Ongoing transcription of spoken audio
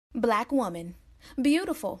Black woman.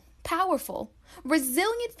 Beautiful, powerful,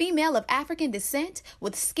 resilient female of African descent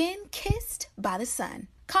with skin kissed by the sun.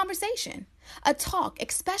 Conversation. A talk,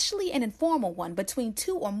 especially an informal one between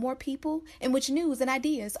two or more people in which news and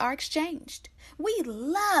ideas are exchanged. We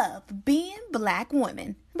love being black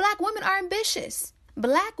women. Black women are ambitious.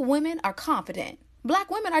 Black women are confident.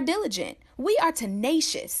 Black women are diligent. We are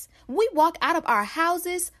tenacious. We walk out of our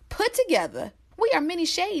houses put together. We are many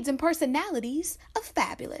shades and personalities of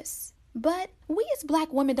fabulous. But we as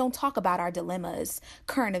black women don't talk about our dilemmas,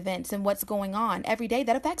 current events, and what's going on every day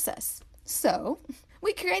that affects us. So,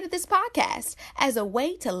 we created this podcast as a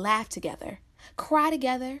way to laugh together, cry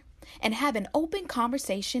together, and have an open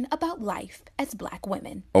conversation about life as black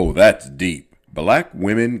women. Oh, that's deep. Black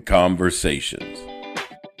Women Conversations.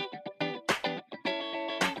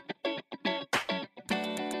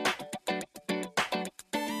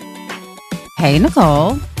 Hey,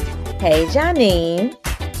 Nicole. Hey, Janine.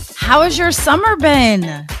 How has your summer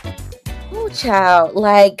been? Oh, child.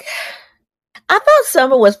 I thought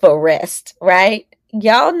summer was for rest, right?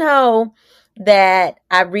 Y'all know that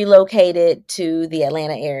I relocated to the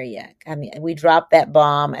Atlanta area. I mean, we dropped that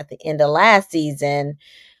bomb at the end of last season,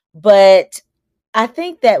 but I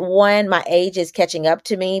think that my age is catching up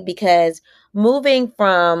to me because moving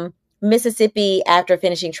from Mississippi after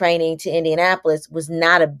finishing training to Indianapolis was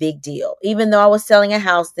not a big deal. Even though I was selling a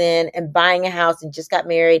house then and buying a house and just got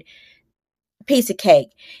married, piece of cake.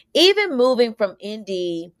 Even moving from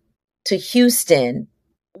Indy to Houston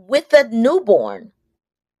with a newborn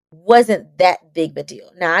wasn't that big of a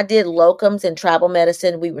deal. Now, I did locums and travel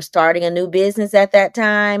medicine. We were starting a new business at that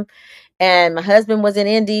time, and my husband was in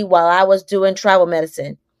Indy while I was doing travel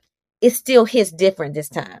medicine. It still hits different this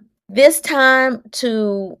time. This time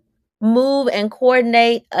to move and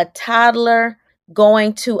coordinate a toddler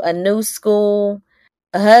going to a new school,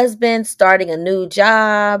 a husband starting a new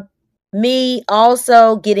job, me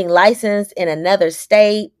also getting licensed in another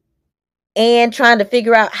state and trying to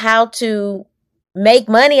figure out how to make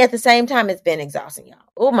money at the same time. It's been exhausting, y'all.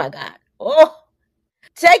 Oh my God. Oh,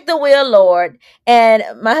 take the wheel, Lord. And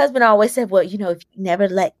my husband always said, well, if you never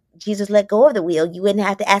let Jesus let go of the wheel, you wouldn't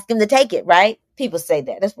have to ask him to take it, right? People say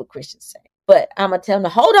that. That's what Christians say. But I'm going to tell them to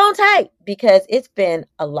hold on tight because it's been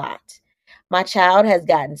a lot. My child has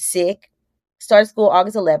gotten sick, started school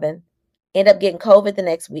August 11th, ended up getting COVID the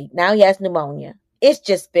next week. Now he has pneumonia. It's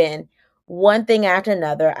just been one thing after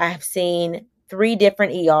another. I have seen 3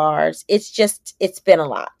 different ERs. It's been a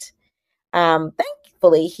lot.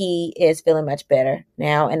 Thankfully, he is feeling much better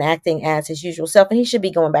now and acting as his usual self, and he should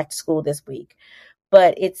be going back to school this week.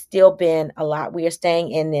 But it's still been a lot. We are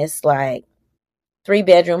staying in this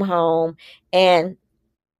 3-bedroom home, and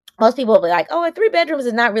most people will be like, oh, a 3 bedrooms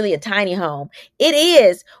is not really a tiny home. It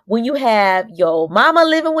is when you have your mama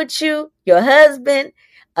living with you, your husband,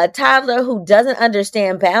 a toddler who doesn't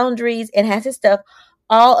understand boundaries and has his stuff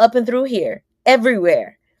all up and through here,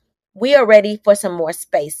 everywhere. We are ready for some more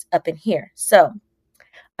space up in here. So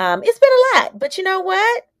it's been a lot, but you know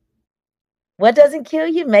what? What doesn't kill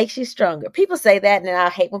you makes you stronger. People say that, and I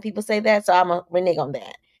hate when people say that, so I'm going to renege on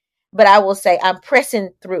that. But I will say I'm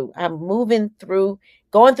pressing through. I'm moving through,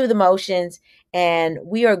 going through the motions, and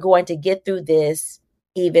we are going to get through this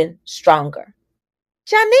even stronger.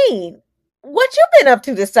 Janine, what you been up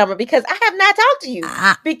to this summer? Because I have not talked to you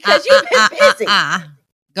because you've been busy.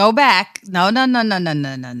 Go back. No.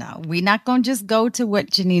 We're not going to just go to what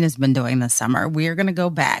Janine has been doing this summer. We're going to go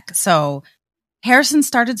back. So Harrison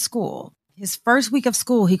started school. His first week of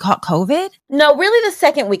school, he caught COVID? No, really the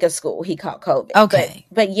second week of school, he caught COVID. Okay.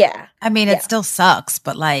 But yeah. I mean, yeah. It still sucks,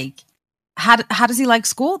 but how does he like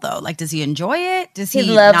school though? Does he enjoy it? Does he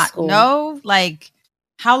love not school. know?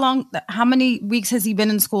 How many weeks has he been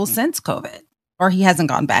in school since COVID? Or he hasn't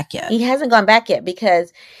gone back yet? He hasn't gone back yet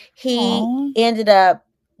because he ended up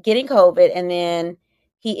getting COVID, and then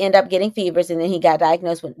he ended up getting fevers, and then he got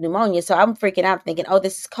diagnosed with pneumonia. So I'm freaking out thinking, oh,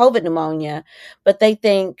 this is COVID pneumonia. But they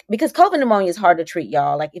think, because COVID pneumonia is hard to treat,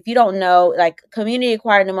 y'all. If you don't know,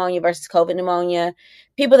 community-acquired pneumonia versus COVID pneumonia,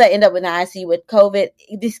 people that end up in the ICU with COVID,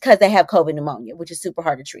 it's because they have COVID pneumonia, which is super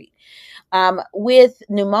hard to treat. With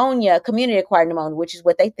pneumonia, community-acquired pneumonia, which is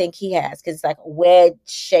what they think he has, because it's like a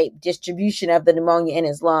wedge-shaped distribution of the pneumonia in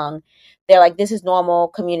his lung. They're like, this is normal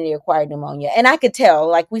community-acquired pneumonia. And I could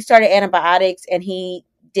tell, we started antibiotics, and he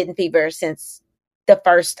didn't fever since the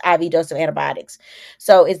first IV dose of antibiotics.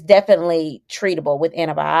 So it's definitely treatable with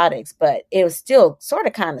antibiotics, but it was still sort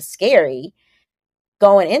of kind of scary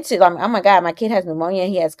going into, oh my God, my kid has pneumonia,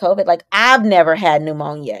 he has COVID. I've never had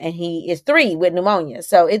pneumonia, and he is 3 with pneumonia.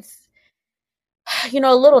 So it's,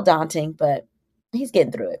 a little daunting, but he's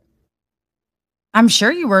getting through it. I'm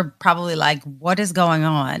sure you were probably like, what is going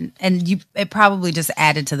on? And it probably just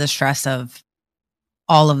added to the stress of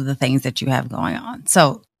all of the things that you have going on.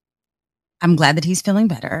 So I'm glad that he's feeling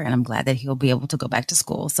better, and I'm glad that he'll be able to go back to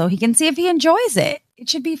school so he can see if he enjoys it. It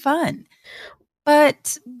should be fun.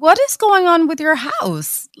 But what is going on with your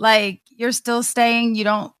house? Like, you're still staying,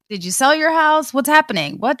 did you sell your house? What's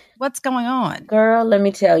happening? What's going on? Girl, let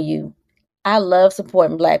me tell you, I love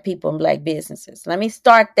supporting Black people and Black businesses. Let me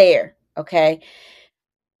start there, okay?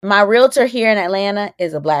 My realtor here in Atlanta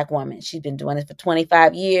is a Black woman. She's been doing this for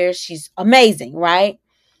 25 years. She's amazing, right?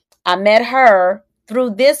 I met her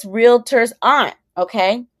through this realtor's aunt,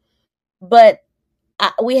 okay? But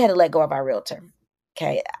we had to let go of our realtor,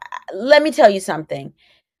 okay? Let me tell you something.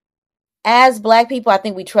 As Black people, I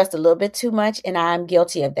think we trust a little bit too much, and I'm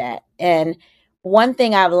guilty of that. And one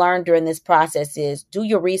thing I've learned during this process is do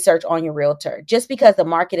your research on your realtor. Just because the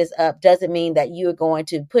market is up doesn't mean that you're going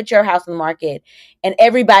to put your house on the market and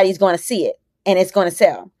everybody's going to see it and it's going to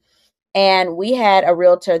sell. And we had a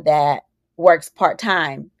realtor that works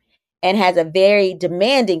part-time and has a very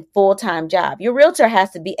demanding full-time job. Your realtor has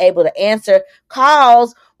to be able to answer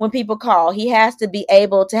calls when people call. He has to be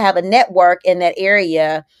able to have a network in that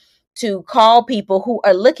area to call people who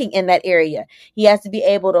are looking in that area. He has to be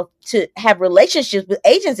able to have relationships with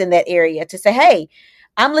agents in that area to say, hey,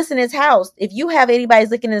 I'm listing this house. If you have anybody's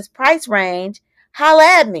looking in this price range,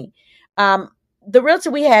 holla at me. The realtor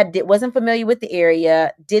we had wasn't familiar with the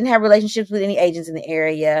area, didn't have relationships with any agents in the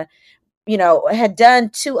area, had done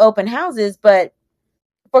 2 open houses, but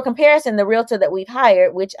for comparison, the realtor that we've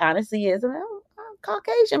hired, which honestly is a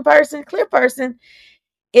Caucasian person, clear person,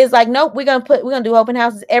 is like, nope, we're gonna do open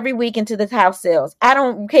houses every week until this house sells. I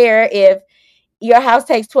don't care if your house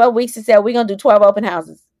takes 12 weeks to sell, we're gonna do 12 open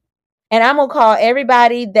houses. And I'm gonna call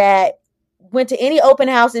everybody that went to any open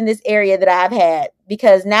house in this area that I've had,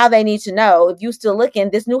 because now they need to know, if you're still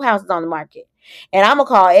looking, this new house is on the market. And I'm gonna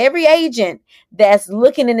call every agent that's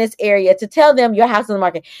looking in this area to tell them your house is on the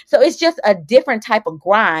market. So it's just a different type of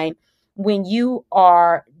grind when you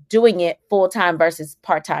are doing it full-time versus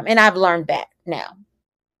part-time. And I've learned that now.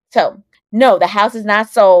 So no, the house is not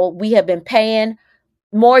sold. We have been paying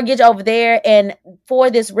mortgage over there. And for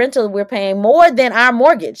this rental, we're paying more than our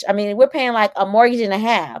mortgage. I mean, we're paying like a mortgage and a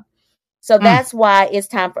half. So that's why it's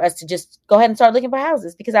time for us to just go ahead and start looking for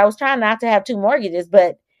houses, because I was trying not to have 2 mortgages,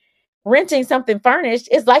 but renting something furnished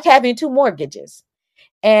is like having 2 mortgages.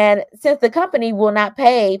 And since the company will not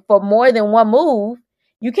pay for more than 1 move,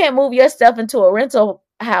 you can't move your stuff into a rental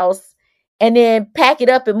house and then pack it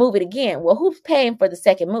up and move it again. Well, who's paying for the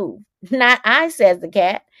second move? Not I, says the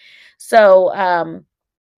cat. So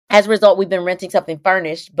as a result, we've been renting something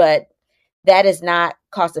furnished, but that is not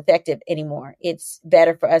cost effective anymore. It's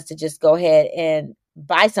better for us to just go ahead and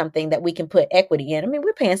buy something that we can put equity in. I mean,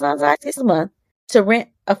 we're paying something like this a month to rent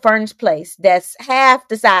a furnished place that's half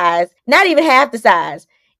the size, not even half the size.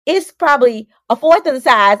 It's probably a fourth of the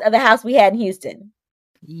size of the house we had in Houston.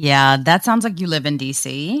 Yeah, that sounds like you live in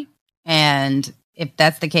DC. And if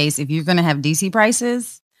that's the case, if you're going to have DC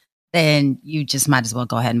prices, then you just might as well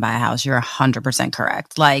go ahead and buy a house. You're 100%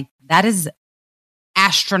 correct. Like, that is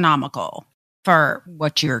astronomical for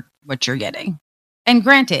what you're getting. And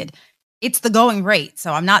granted, it's the going rate.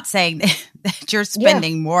 So I'm not saying that you're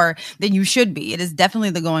spending more than you should be. It is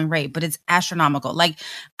definitely the going rate, but it's astronomical. Like,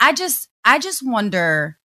 I just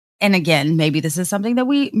wonder, and again, maybe this is something that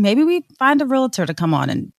we find a realtor to come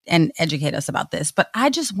on and educate us about this, but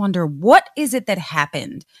I just wonder, what is it that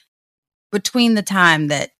happened between the time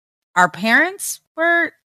that our parents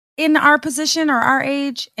were in our position or our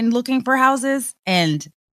age and looking for houses and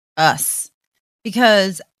us?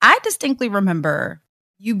 Because I distinctly remember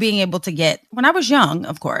you being able to get, when I was young,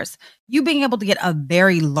 of course, you being able to get a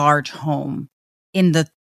very large home in the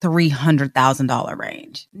 $300,000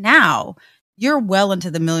 range. Now you're well into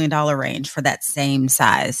the $1 million range for that same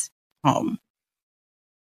size home.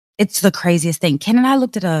 It's the craziest thing. Ken and I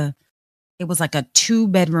looked at it was like a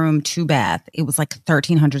 2-bedroom, 2-bath. It was like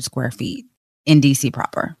 1,300 square feet in DC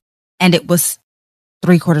proper. And it was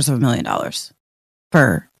 $750,000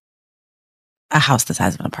 for a house the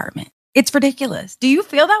size of an apartment. It's ridiculous. Do you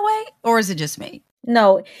feel that way, or is it just me?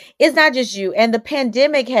 No, it's not just you. And the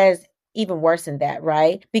pandemic has even worsened that,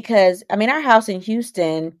 right? Because I mean, our house in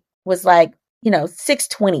Houston was like,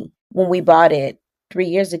 $620 when we bought it 3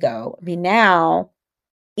 years ago. I mean, now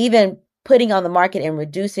even putting on the market and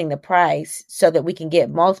reducing the price so that we can get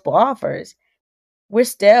multiple offers, we're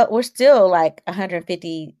still like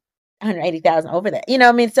 150, 180,000 over that.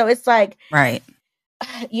 I mean, so it's like, right.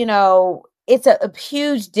 It's a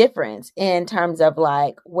huge difference in terms of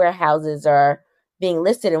like where houses are being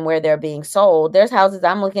listed and where they're being sold. There's houses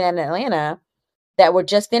I'm looking at in Atlanta that were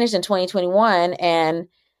just finished in 2021, and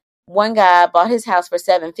one guy bought his house for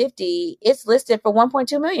 $750. It's listed for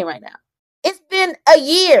 $1.2 million right now. It's been a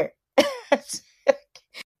year.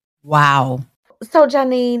 Wow. So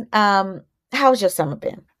Janine, how's your summer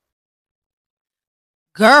been?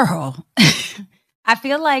 Girl, I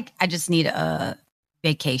feel like I just need a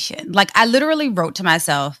vacation. Like I literally wrote to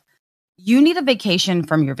myself, you need a vacation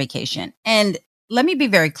from your vacation. And let me be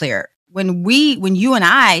very clear. When you and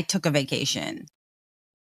I took a vacation,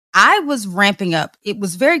 I was ramping up. It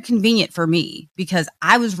was very convenient for me because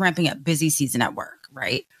I was ramping up busy season at work,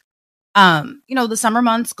 right? The summer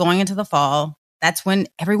months going into the fall, that's when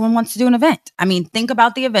everyone wants to do an event. I mean, think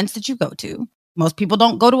about the events that you go to. Most people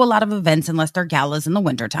don't go to a lot of events unless they're galas in the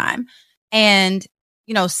wintertime. And,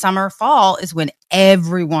 summer, fall is when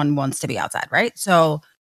everyone wants to be outside, right? So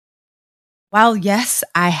while, yes,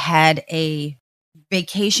 I had a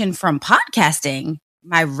vacation from podcasting,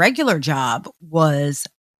 my regular job was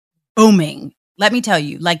booming. Let me tell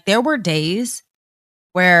you, like there were days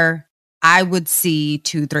where I would see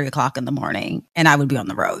 2-3 o'clock in the morning and I would be on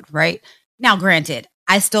the road, right? Now, granted,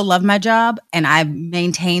 I still love my job and I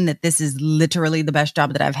maintain that this is literally the best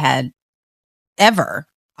job that I've had ever,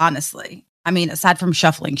 honestly. I mean, aside from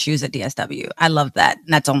shuffling shoes at DSW, I love that. And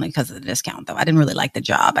that's only because of the discount, though. I didn't really like the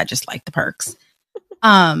job. I just liked the perks.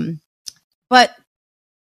 But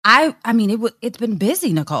it's been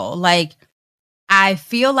busy, Nicole. Like, I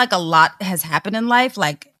feel like a lot has happened in life.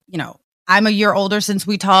 Like, I'm a year older since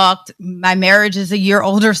we talked. My marriage is a year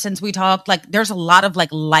older since we talked. Like, there's a lot of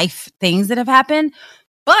like life things that have happened.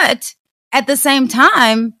 But at the same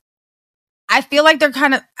time, I feel like they're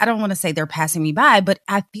kind of, I don't want to say they're passing me by, but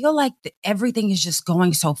I feel like everything is just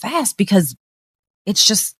going so fast because it's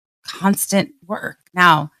just constant work.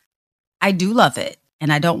 Now, I do love it.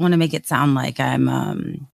 And I don't want to make it sound like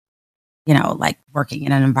I'm, like working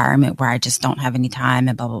in an environment where I just don't have any time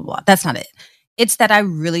and blah, blah, blah. That's not it. It's that I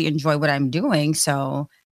really enjoy what I'm doing. So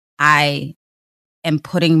I am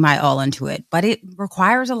putting my all into it, but it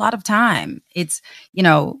requires a lot of time. It's,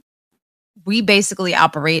 we basically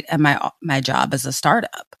operate at my job as a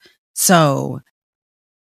startup. So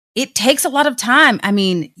it takes a lot of time. I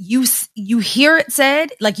mean, you hear it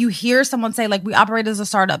said, like you hear someone say, like, we operate as a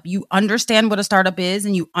startup. You understand what a startup is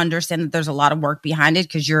and you understand that there's a lot of work behind it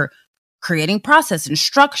because you're creating process and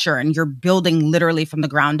structure and you're building literally from the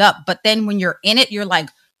ground up. But then when you're in it, you're like,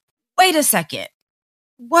 wait a second,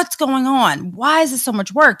 what's going on? Why is this so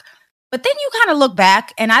much work? But then you kind of look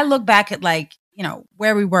back, and I look back at like,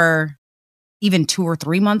 where we were even 2 or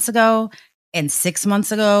 3 months ago and 6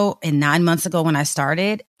 months ago and 9 months ago when I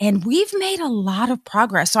started, and we've made a lot of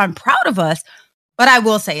progress. So I'm proud of us, but I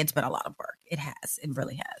will say it's been a lot of work. It has. It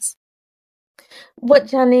really has. What,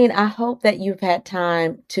 Janine, I hope that you've had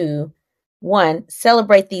time to, one,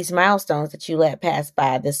 celebrate these milestones that you let pass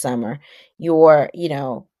by this summer, your,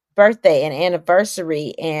 birthday and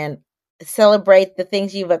anniversary, and celebrate the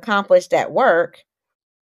things you've accomplished at work,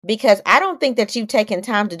 because I don't think that you've taken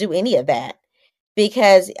time to do any of that.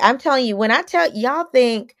 Because I'm telling you, when I tell y'all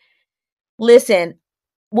listen,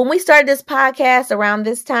 when we started this podcast around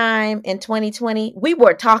this time in 2020, we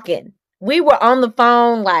were talking. We were on the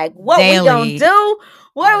phone like, what daily. We gonna do?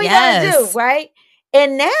 What are we gonna do? Right?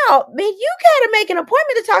 And now, man, you gotta make an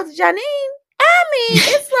appointment to talk to Janine. I mean,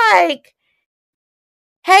 it's like,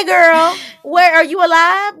 hey girl, where are you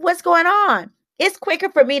alive? What's going on? It's quicker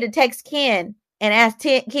for me to text Ken and ask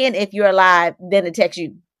Ken if you're alive than to text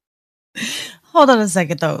you. Hold on a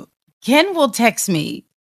second though. Ken will text me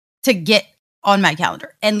to get on my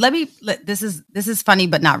calendar. And this is funny,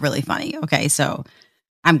 but not really funny. Okay. So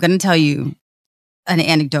I'm going to tell you an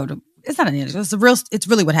anecdote. It's not an anecdote. It's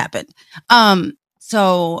really what happened.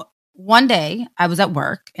 So one day I was at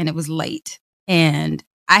work and it was late and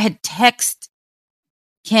I had texted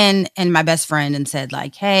Ken and my best friend and said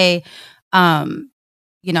like, hey, I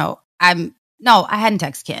hadn't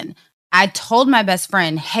texted Ken. I told my best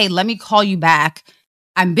friend, hey, let me call you back.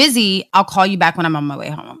 I'm busy. I'll call you back when I'm on my way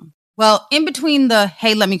home. Well, in between the,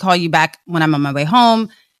 hey, let me call you back when I'm on my way home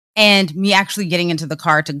and me actually getting into the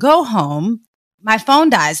car to go home, my phone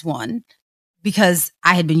dies, one, because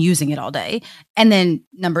I had been using it all day. And then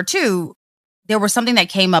number two, there was something that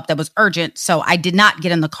came up that was urgent. So I did not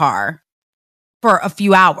get in the car for a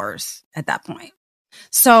few hours at that point.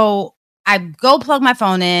 So I go plug my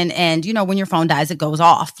phone in and, when your phone dies, it goes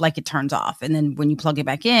off, like it turns off. And then when you plug it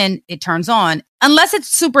back in, it turns on unless it's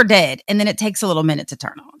super dead. And then it takes a little minute to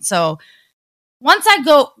turn on. So once I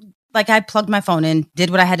go, like I plugged my phone in,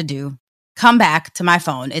 did what I had to do, come back to my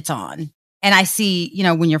phone, it's on. And I see,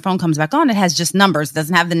 when your phone comes back on, it has just numbers, it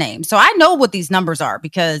doesn't have the name. So I know what these numbers are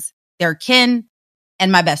because they're Ken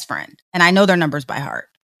and my best friend. And I know their numbers by heart.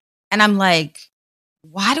 And I'm like,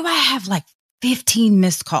 why do I have like 15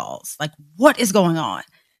 missed calls? Like, what is going on?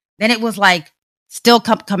 Then it was like still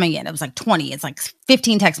coming in. It was like 20. It's like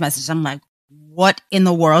 15 text messages. I'm like, what in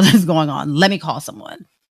the world is going on? Let me call someone.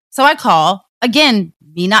 So I call. Again,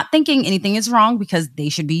 me not thinking anything is wrong because they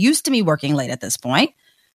should be used to me working late at this point.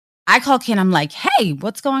 I call Ken. I'm like, hey,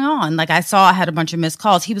 what's going on? Like, I saw I had a bunch of missed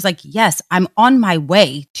calls. He was like, yes, I'm on my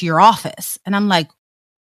way to your office. And I'm like,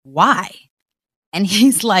 why? And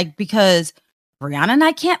he's like, because Brianna and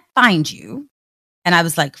I can't find you. And I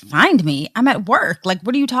was like, find me? I'm at work. Like,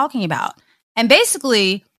 what are you talking about? And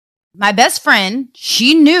basically, my best friend,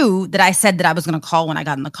 she knew that I said that I was going to call when I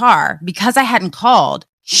got in the car. Because I hadn't called,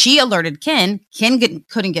 she alerted Ken. Ken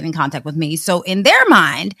couldn't get in contact with me. So in their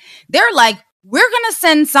mind, they're like, we're going to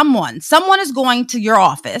send someone. Someone is going to your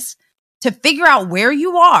office to figure out where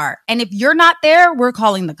you are. And if you're not there, we're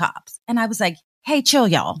calling the cops. And I was like, hey, chill,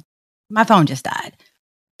 y'all. My phone just died.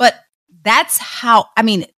 But that's how, I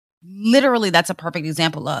mean, literally, that's a perfect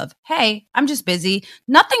example of, hey, I'm just busy.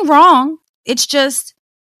 Nothing wrong. It's just,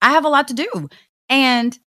 I have a lot to do.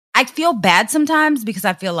 And I feel bad sometimes because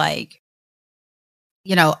I feel like,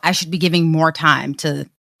 you know, I should be giving more time to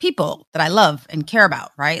people that I love and care about,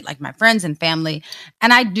 right? Like my friends and family.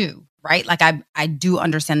 And I do, right? Like I do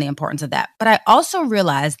understand the importance of that. But I also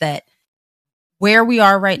realize that where we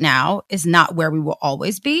are right now is not where we will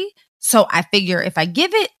always be. So I figure if I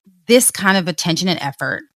give it this kind of attention and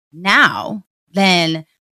effort now, then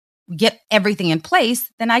get everything in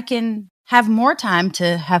place, then I can have more time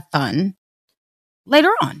to have fun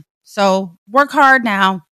later on. So work hard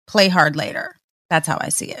now, play hard later. That's how I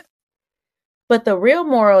see it. But the real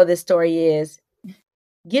moral of this story is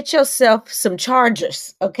get yourself some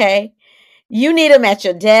chargers, okay? You need them at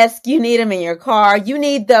your desk. You need them in your car. You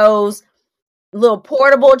need those little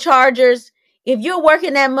portable chargers. If you're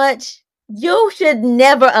working that much, you should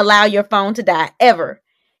never allow your phone to die, ever.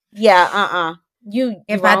 Yeah,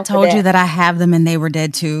 If I told you that I have them and they were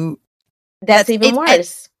dead too, that's even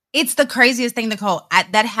worse. It's the craziest thing, Nicole.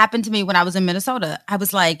 That happened to me when I was in Minnesota. I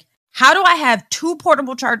was like, how do I have 2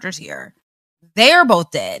 portable chargers here? They're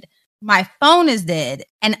both dead. My phone is dead.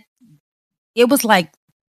 And it was like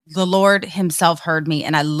the Lord himself heard me.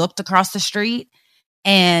 And I looked across the street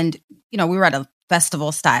and, you know, we were at a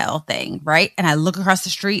festival style thing, right? And I look across the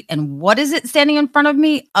street and what is it standing in front of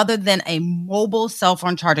me other than a mobile cell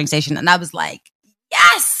phone charging station? And I was like,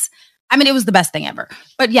 yes. I mean, it was the best thing ever.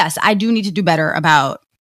 But yes, I do need to do better about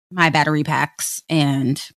my battery packs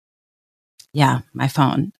and my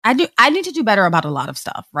phone. I need to do better about a lot of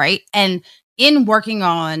stuff, right? And in working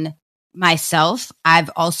on myself, I've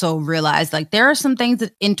also realized like there are some things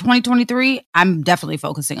that in 2023 I'm definitely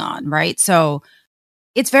focusing on, right? So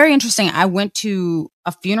it's very interesting. I went to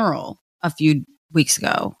a funeral a few weeks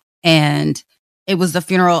ago, and it was the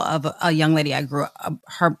funeral of a young lady I grew up.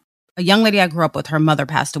 A young lady I grew up with. Her mother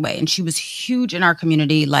passed away, and she was huge in our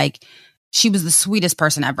community. Like she was the sweetest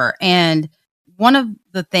person ever. And one of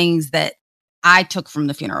the things that I took from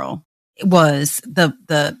the funeral was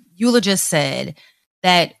the eulogist said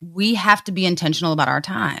that we have to be intentional about our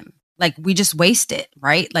time. Like we just waste it,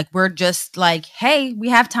 right? Like we're just like, hey, we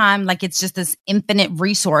have time. Like it's just this infinite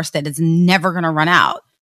resource that is never going to run out.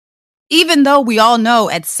 Even though we all know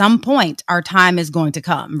at some point our time is going to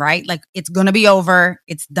come, right? Like it's going to be over.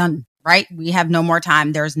 It's done, right? We have no more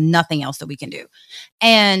time. There's nothing else that we can do.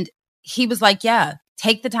 And he was like, yeah,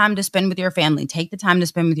 take the time to spend with your family. Take the time to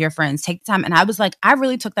spend with your friends. Take the time. And I was like, I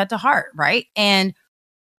really took that to heart, right? And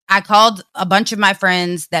I called a bunch of my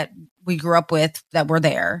friends that we grew up with that were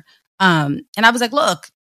there. And I was like, look,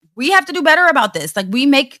 we have to do better about this. Like we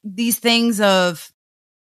make these things of,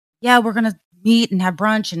 yeah, we're going to meet and have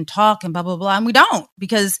brunch and talk and blah, blah, blah. And we don't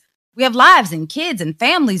because we have lives and kids and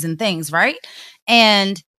families and things, right?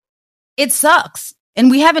 And it sucks. And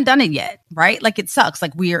we haven't done it yet, right? Like it sucks.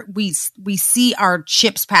 Like we see our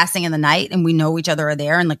ships passing in the night and we know each other are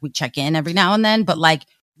there and like we check in every now and then, but like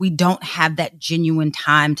we don't have that genuine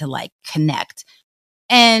time to like connect.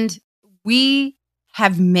 And we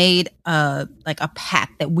have made a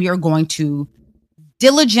pact that we are going to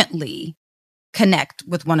diligently connect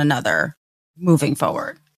with one another moving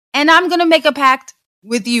forward. And I'm going to make a pact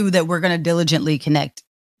with you that we're going to diligently connect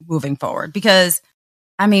moving forward because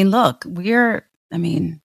I mean, look, we are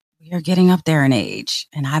getting up there in age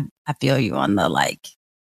and I feel you on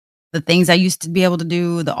the things I used to be able to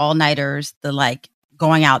do, the all-nighters, the like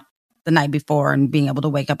going out the night before and being able to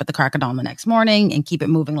wake up at the crack of dawn the next morning and keep it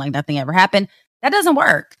moving like nothing ever happened. That doesn't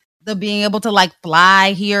work. The being able to like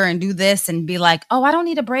fly here and do this and be like, oh, I don't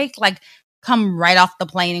need a break. Like come right off the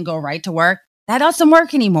plane and go right to work. that doesn't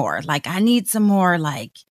work anymore. Like, I need some more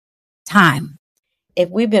like time. If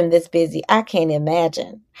we've been this busy, I can't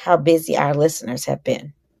imagine how busy our listeners have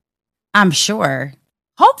been. I'm sure.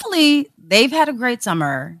 Hopefully they've had a great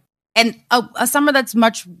summer, and a summer that's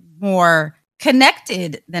much more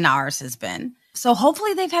connected than ours has been. So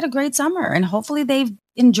hopefully they've had a great summer, and hopefully they've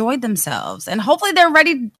enjoyed themselves, and hopefully they're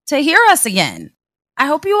ready to hear us again. I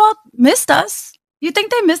hope you all missed us. You think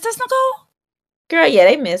they missed us, Nicole? Girl, yeah,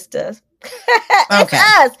 they missed us. Okay. It's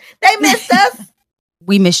us. They missed us.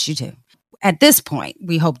 We missed you too. At this point,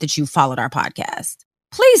 we hope that you followed our podcast.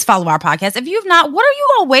 Please follow our podcast. If you've not, what are you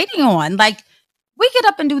all waiting on? Like, we get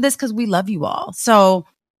up and do this because we love you all. So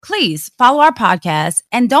please follow our podcast.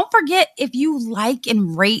 And don't forget, if you like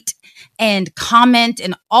and rate and comment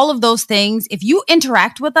and all of those things, if you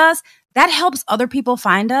interact with us, that helps other people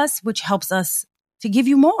find us, which helps us to give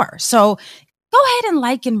you more. So go ahead and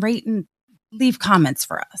like and rate and leave comments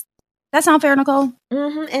for us. That sound fair, Nicole?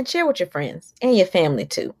 Mm-hmm. And share with your friends and your family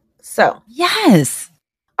too. So, yes.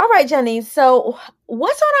 All right, Janine. So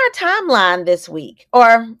what's on our timeline this week?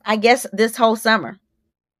 Or I guess this whole summer?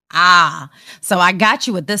 So I got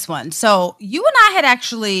you with this one. So you and I had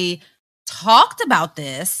actually talked about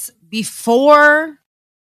this before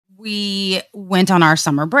we went on our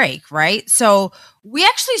summer break, right? So we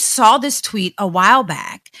actually saw this tweet a while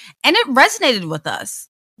back and it resonated with us.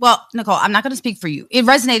 Well, Nicole, I'm not going to speak for you. It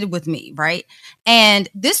resonated with me, right? And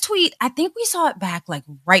this tweet, I think we saw it back like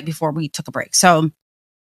right before we took a break. So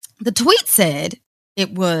the tweet said,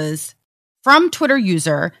 it was from Twitter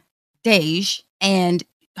user Dasshx, and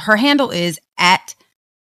her handle is at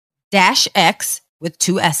Dasshx with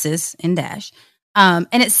 2 S's in dash. And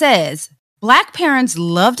it says, Black parents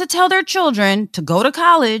love to tell their children to go to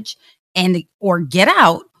college or get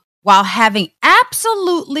out while having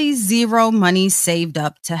absolutely zero money saved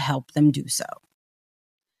up to help them do so.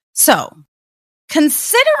 So,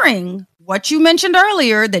 considering what you mentioned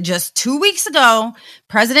earlier, that just 2 weeks ago,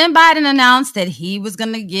 President Biden announced that he was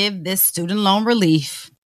going to give this student loan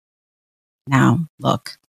relief. Now,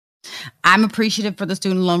 look, I'm appreciative for the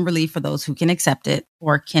student loan relief for those who can accept it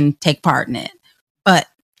or can take part in it, but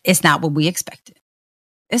it's not what we expected.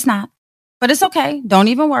 It's not, but it's okay. Don't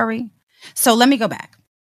even worry. So let me go back.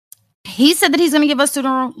 He said that he's going to give us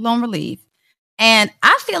student loan relief. And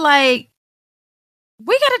I feel like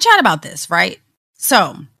we got to chat about this, right?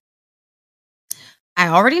 So I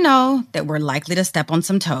already know that we're likely to step on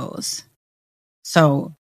some toes.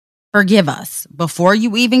 So forgive us. Before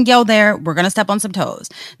you even go there, we're going to step on some toes.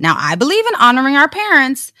 Now, I believe in honoring our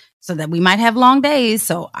parents so that we might have long days.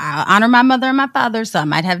 So I honor my mother and my father, so I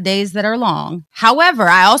might have days that are long. However,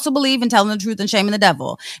 I also believe in telling the truth and shaming the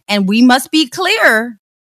devil. And we must be clear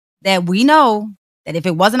that we know that if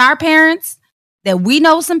it wasn't our parents, that we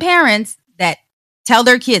know some parents that tell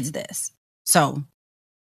their kids this. So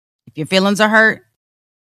if your feelings are hurt,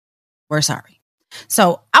 we're sorry.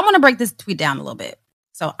 So I want to break this tweet down a little bit.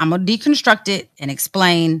 So I'm going to deconstruct it and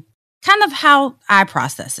explain kind of how I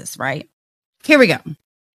process this, right? Here we go.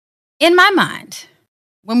 In my mind,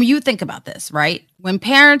 when you think about this, right? When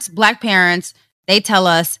parents, Black parents, they tell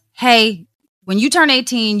us, hey, when you turn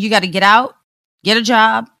 18, you got to get out, get a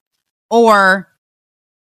job, or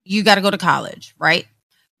you got to go to college, right?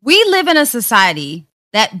 We live in a society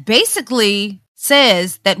that basically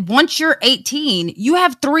says that once you're 18, you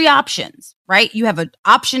have 3 options, right? You have an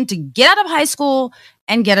option to get out of high school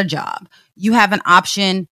and get a job. You have an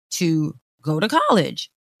option to go to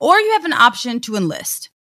college, or you have an option to enlist.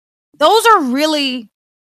 Those are really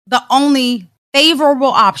the only favorable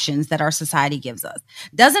options that our society gives us.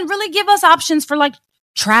 Doesn't really give us options for like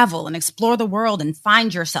travel and explore the world and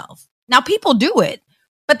find yourself. Now, people do it,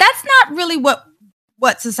 but that's not really what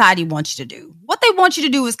society wants you to do. What they want you to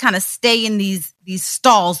do is kind of stay in these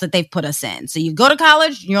stalls that they've put us in. So you go to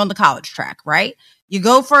college, you're on the college track, right? You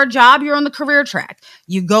go for a job, you're on the career track.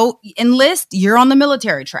 You go enlist, you're on the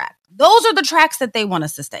military track. Those are the tracks that they want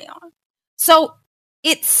us to stay on. So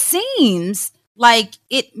it seems like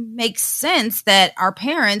it makes sense that our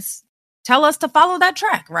parents tell us to follow that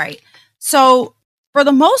track, right? So for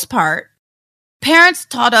the most part, parents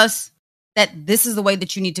taught us that this is the way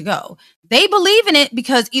that you need to go. They believe in it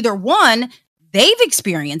because either 1, they've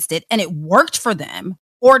experienced it and it worked for them,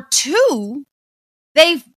 or 2,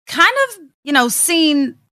 they've kind of,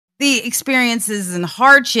 seen the experiences and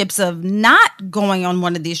hardships of not going on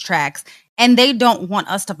one of these tracks, and they don't want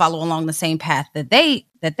us to follow along the same path that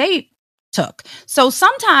they took. So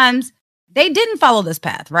sometimes they didn't follow this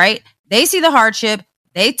path, right? They see the hardship.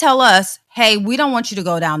 They tell us, hey, we don't want you to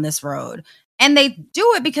go down this road. And they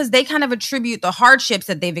do it because they kind of attribute the hardships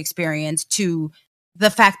that they've experienced to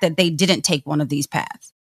the fact that they didn't take one of these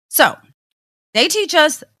paths. So They teach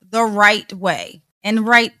us the right way. And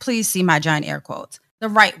right, please see my giant air quotes, the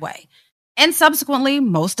right way. And subsequently,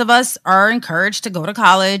 most of us are encouraged to go to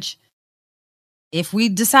college. If we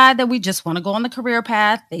decide that we just want to go on the career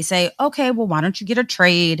path, they say, okay, well, why don't you get a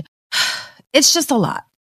trade? It's just a lot.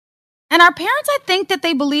 And our parents, I think that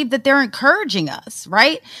they believe that they're encouraging us,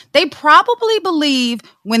 right? They probably believe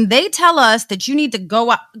when they tell us that you need to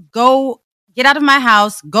go get out of my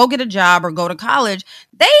house, go get a job or go to college,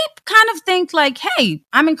 they kind of think like, hey,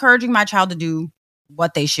 I'm encouraging my child to do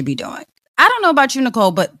what they should be doing. I don't know about you,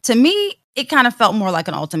 Nicole, but to me, it kind of felt more like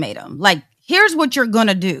an ultimatum. Like, here's what you're going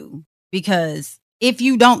to do, because if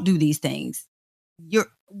you don't do these things,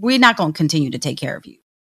 we're not going to continue to take care of you.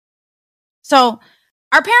 So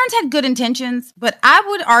our parents had good intentions, but I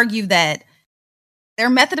would argue that their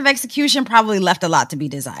method of execution probably left a lot to be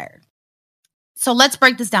desired. So let's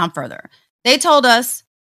break this down further. They told us,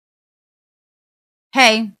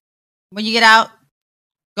 hey, when you get out,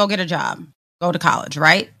 go get a job, go to college,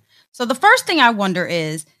 right? So the first thing I wonder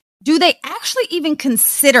is, do they actually even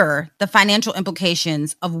consider the financial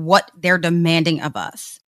implications of what they're demanding of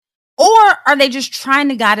us? Or are they just trying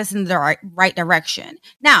to guide us in the right direction?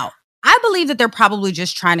 Now, I believe that they're probably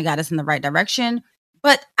just trying to guide us in the right direction,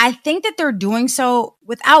 but I think that they're doing so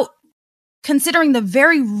without considering the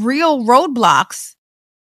very real roadblocks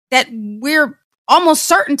that we're almost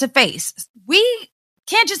certain to face. We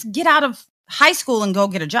can't just get out of high school and go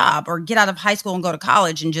get a job, or get out of high school and go to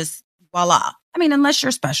college and just voila. I mean, unless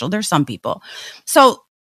you're special, there's some people. So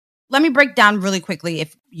let me break down really quickly.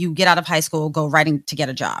 If you get out of high school, go right to get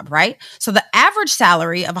a job, right? So the average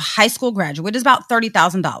salary of a high school graduate is about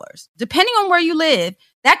 $30,000. Depending on where you live,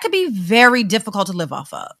 that could be very difficult to live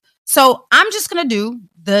off of. So I'm just going to do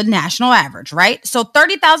the national average, right? So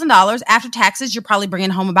 $30,000 after taxes, you're probably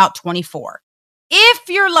bringing home about 24. If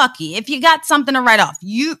you're lucky, if you got something to write off,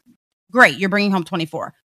 great, you're bringing home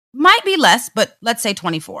 24. Might be less, but let's say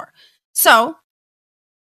 24. So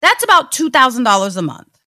that's about $2,000 a month.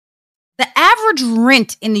 The average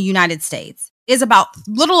rent in the United States is about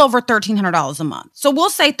little over $1,300 a month. So we'll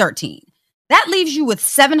say 13. That leaves you with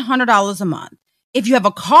 $700 a month. If you have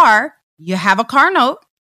a car, you have a car note.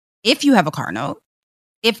 If you have a car note.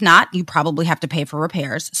 If not, you probably have to pay for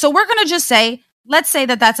repairs. So we're going to just say, let's say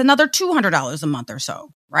that that's another $200 a month or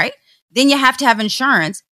so, right? Then you have to have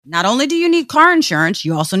insurance. Not only do you need car insurance,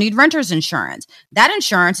 you also need renter's insurance. That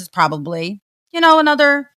insurance is probably,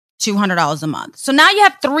 another $200 a month. So now you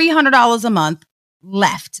have $300 a month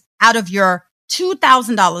left out of your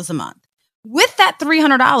 $2,000 a month. With that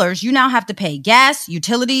 $300, you now have to pay gas,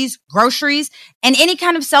 utilities, groceries, and any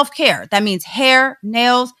kind of self-care. That means hair,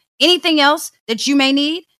 nails, anything else that you may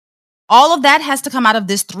need. All of that has to come out of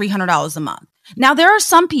this $300 a month. Now, there are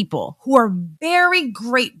some people who are very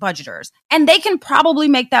great budgeters, and they can probably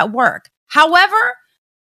make that work. However,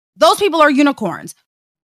 those people are unicorns.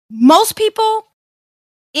 Most people,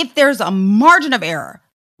 if there's a margin of error,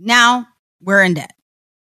 now we're in debt.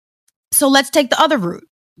 So let's take the other route.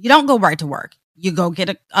 You don't go right to work. You go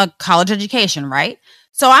get a college education, right?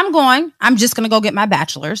 So I'm just going to go get my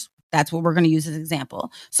bachelor's. That's what we're going to use as an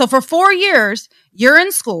example. So for 4 years, you're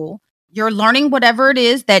in school, you're learning whatever it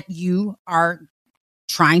is that you are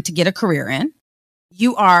trying to get a career in.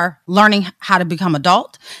 You are learning how to become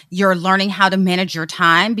adult. You're learning how to manage your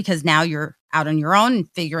time, because now you're out on your own and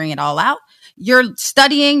figuring it all out. You're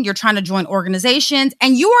studying, you're trying to join organizations,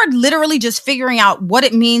 and you are literally just figuring out what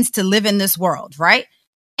it means to live in this world, right?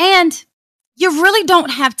 And you really don't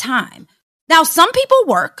have time. Now, some people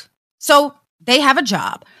work, so they have a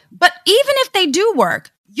job. But even if they do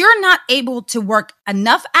work, you're not able to work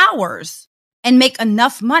enough hours and make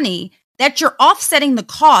enough money that you're offsetting the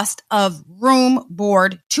cost of room,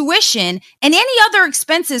 board, tuition, and any other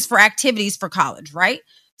expenses for activities for college, right?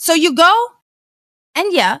 So you go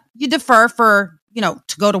and you defer for,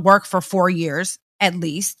 to go to work for 4 years, at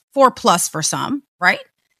least 4+ for some, right?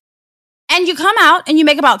 And you come out and you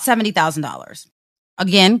make about $70,000.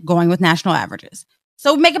 Again, going with national averages.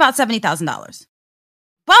 So make about $70,000.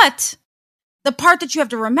 But the part that you have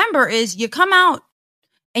to remember is you come out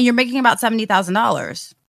and you're making about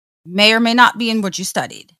 $70,000, may or may not be in what you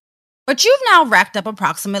studied. But you've now racked up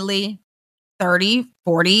approximately 30,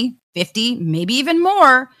 40, 50, maybe even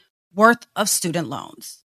more worth of student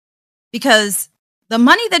loans. Because the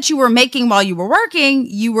money that you were making while you were working,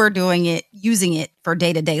 you were using it for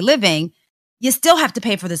day-to-day living. You still have to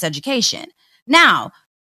pay for this education. Now,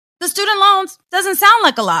 the student loans doesn't sound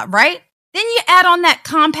like a lot, right? Then you add on that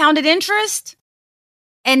compounded interest,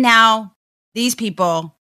 and now these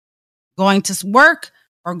people going to work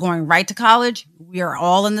or going right to college, we are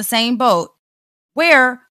all in the same boat,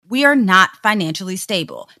 where we are not financially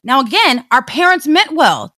stable. Now, again, our parents meant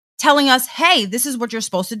well, telling us, hey, this is what you're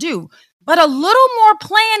supposed to do. But a little more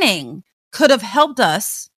planning could have helped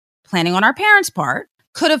us, planning on our parents' part,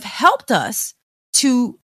 could have helped us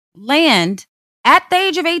to land at the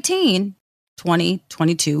age of 18, 20,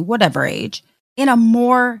 22, whatever age, in a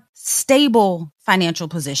more stable financial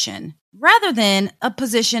position rather than a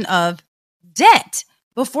position of debt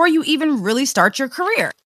before you even really start your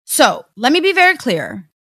career. So let me be very clear.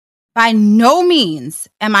 By no means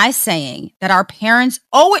am I saying that our parents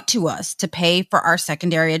owe it to us to pay for our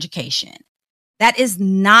secondary education. That is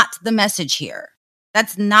not the message here.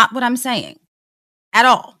 That's not what I'm saying at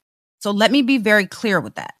all. So let me be very clear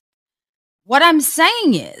with that. What I'm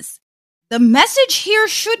saying is the message here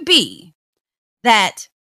should be that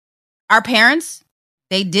our parents,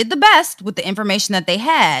 they did the best with the information that they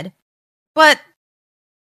had, but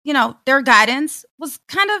their guidance was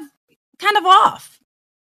kind of off.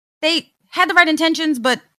 They had the right intentions,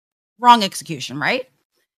 but wrong execution, right?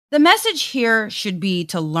 The message here should be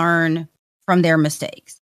to learn from their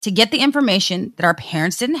mistakes, to get the information that our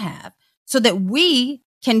parents didn't have so that we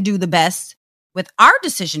can do the best with our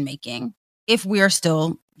decision making if we are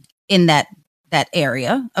still in that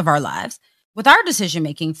area of our lives, with our decision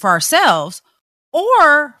making for ourselves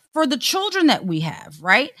or for the children that we have,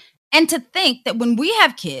 right? And to think that when we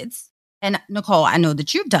have kids, and Nicole, I know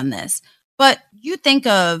that you've done this, but you think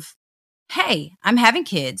of, hey, I'm having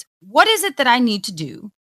kids. What is it that I need to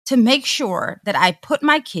do to make sure that I put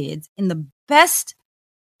my kids in the best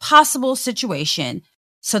possible situation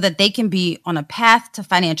so that they can be on a path to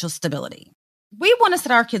financial stability? We want to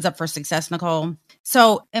set our kids up for success, Nicole.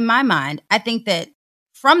 So in my mind, I think that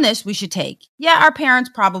from this, we should take, our parents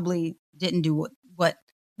probably didn't do what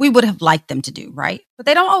we would have liked them to do, right? But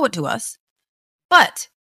they don't owe it to us. But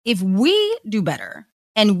if we do better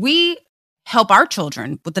and we help our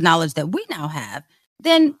children with the knowledge that we now have,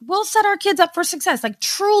 then we'll set our kids up for success, like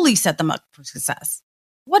truly set them up for success.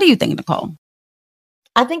 What do you think, Nicole?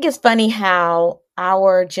 I think it's funny how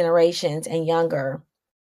our generations and younger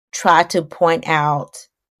try to point out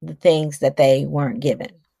the things that they weren't given,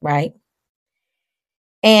 right?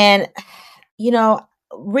 And,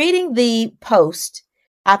 reading the post,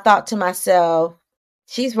 I thought to myself,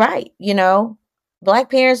 she's right. Black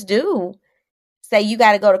parents do say you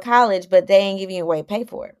got to go to college, but they ain't giving you a way to pay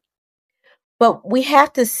for it. But we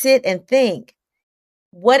have to sit and think,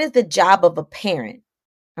 what is the job of a parent?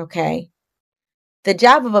 Okay. The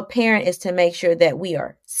job of a parent is to make sure that we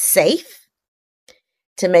are safe,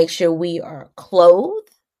 to make sure we are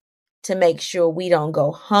clothed, to make sure we don't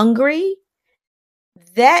go hungry.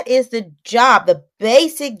 That is the job, the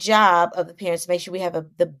basic job of the parents, to make sure we have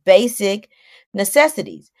the basic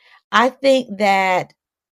necessities. I think that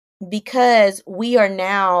because we are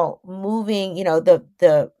now moving,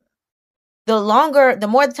 the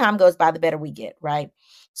more the time goes by, the better we get, right?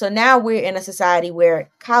 So now we're in a society where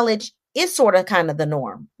college is sort of kind of the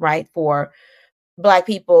norm, right? For Black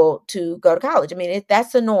people to go to college. I mean,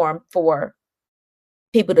 that's the norm for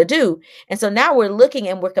people to do. And so now we're looking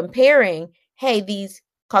and we're comparing, hey, these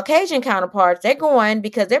Caucasian counterparts, they're going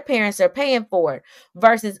because their parents are paying for it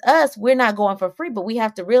versus us. We're not going for free, but we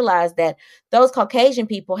have to realize that those Caucasian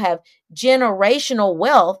people have generational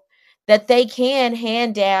wealth that they can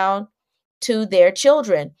hand down to their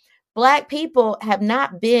children. Black people have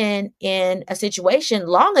not been in a situation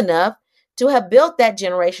long enough to have built that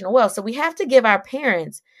generational wealth. So we have to give our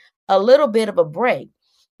parents a little bit of a break.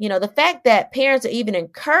 The fact that parents are even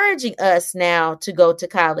encouraging us now to go to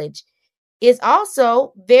college is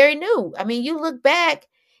also very new. I mean, you look back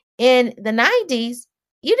in the 90s,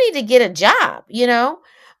 you need to get a job,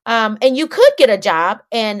 and you could get a job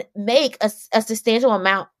and make a substantial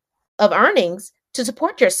amount of earnings to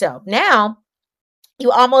support yourself. Now, you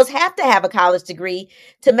almost have to have a college degree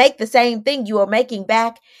to make the same thing you were making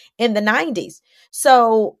back in the 90s.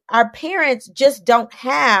 So our parents just don't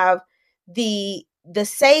have the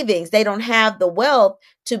savings. They don't have the wealth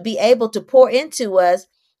to be able to pour into us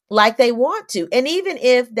like they want to. And even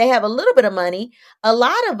if they have a little bit of money, a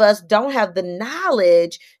lot of us don't have the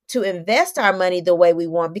knowledge to invest our money the way we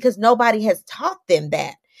want because nobody has taught them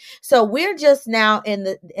that. So we're just now in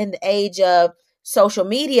the age of social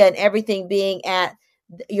media and everything being at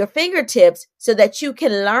your fingertips so that you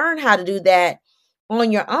can learn how to do that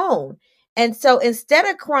on your own. And so instead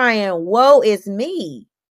of crying, woe is me,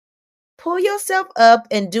 pull yourself up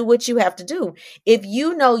and do what you have to do. If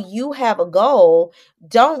you know you have a goal,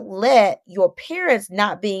 don't let your parents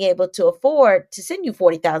not being able to afford to send you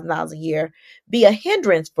 $40,000 a year be a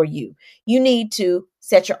hindrance for you. You need to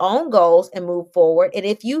set your own goals and move forward. And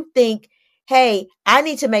if you think, hey, I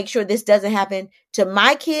need to make sure this doesn't happen to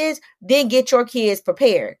my kids, then get your kids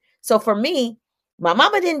prepared. So for me, my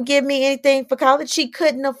mama didn't give me anything for college. She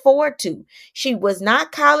couldn't afford to. She was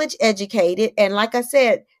not college educated. And like I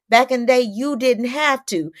said, back in the day, you didn't have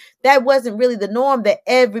to. That wasn't really the norm that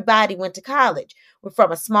everybody went to college. We're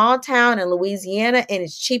from a small town in Louisiana and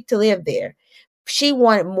it's cheap to live there. She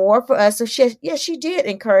wanted more for us. So she did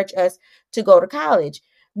encourage us to go to college.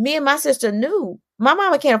 Me and my sister knew my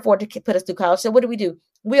mama can't afford to put us through college. So what do?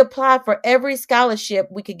 We applied for every scholarship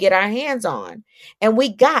we could get our hands on. And we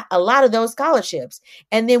got a lot of those scholarships.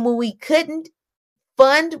 And then when we couldn't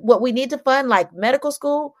fund what we need to fund, like medical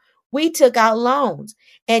school, we took out loans.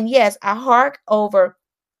 And yes, I hark over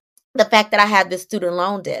the fact that I had this student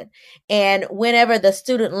loan debt. And whenever the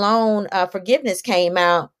student loan forgiveness came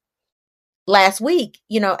out last week,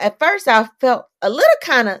 at first I felt a little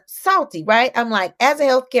kind of salty, right? I'm like, as a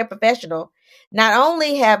healthcare professional, not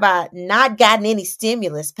only have I not gotten any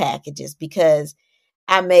stimulus packages because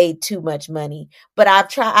I made too much money, but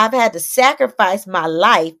I've had to sacrifice my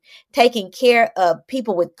life taking care of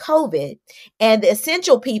people with COVID, and the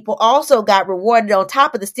essential people also got rewarded on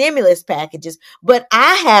top of the stimulus packages, but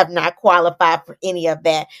I have not qualified for any of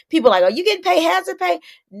that. People are like, are you getting paid hazard pay?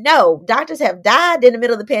 No, doctors have died in the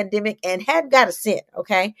middle of the pandemic and hadn't got a cent.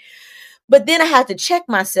 Okay. But then I have to check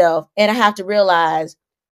myself and I have to realize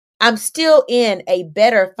I'm still in a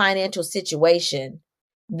better financial situation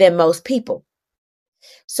than most people.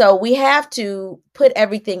 So we have to put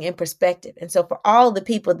everything in perspective. And so for all the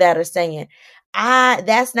people that are saying,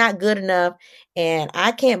 that's not good enough, and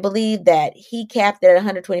I can't believe that he capped it at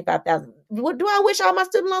 125,000. Do I wish all my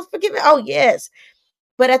student loans forgiven? Oh, yes.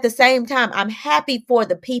 But at the same time, I'm happy for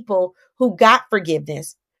the people who got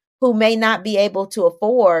forgiveness, who may not be able to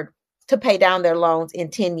afford to pay down their loans in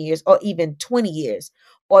 10 years or even 20 years,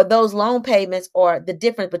 or those loan payments, or the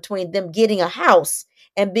difference between them getting a house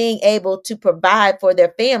and being able to provide for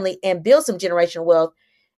their family and build some generational wealth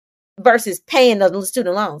versus paying the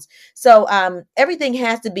student loans. So everything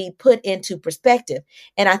has to be put into perspective.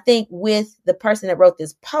 And I think with the person that wrote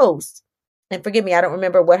this post, and forgive me, I don't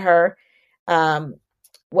remember what her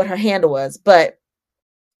handle was, but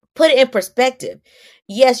put it in perspective.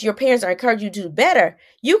 Yes, your parents are encouraging you to do better.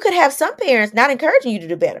 You could have some parents not encouraging you to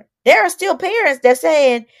do better. There are still parents that are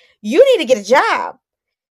saying, you need to get a job.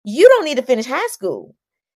 You don't need to finish high school.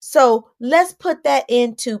 So let's put that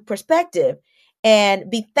into perspective and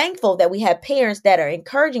be thankful that we have parents that are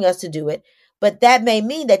encouraging us to do it. But that may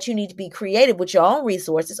mean that you need to be creative with your own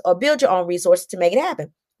resources or build your own resources to make it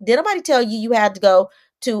happen. Did nobody tell you you had to go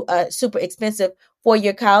to a super expensive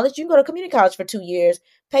 4-year college? You can go to community college for 2 years,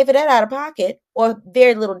 pay for that out of pocket or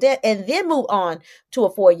very little debt, and then move on to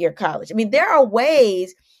a 4-year college. I mean, there are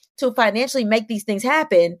ways to financially make these things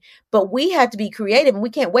happen, but we have to be creative, and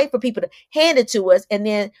we can't wait for people to hand it to us and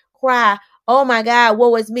then cry, oh my God,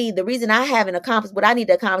 woe is me. The reason I haven't accomplished what I need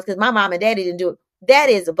to accomplish because my mom and daddy didn't do it. That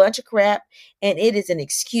is a bunch of crap, and it is an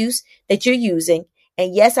excuse that you're using.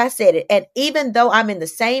 And yes, I said it. And even though I'm in the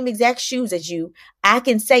same exact shoes as you, I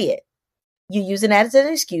can say it. You're using that as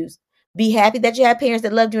an excuse. Be happy that you have parents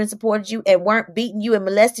that loved you and supported you and weren't beating you and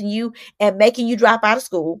molesting you and making you drop out of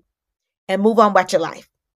school, and move on about your life.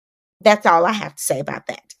 That's all I have to say about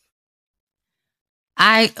that.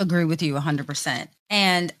 I agree with you 100%.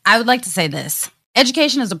 And I would like to say this.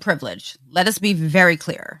 Education is a privilege. Let us be very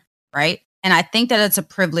clear, right? And I think that it's a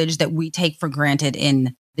privilege that we take for granted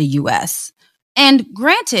in the US. And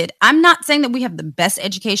granted, I'm not saying that we have the best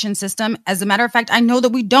education system. As a matter of fact, I know that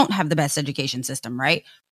we don't have the best education system, right?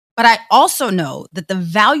 But I also know that the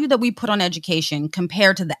value that we put on education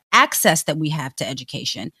compared to the access that we have to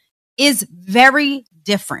education is very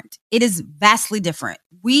different. It is vastly different.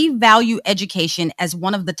 We value education as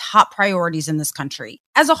one of the top priorities in this country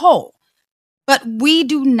as a whole. But we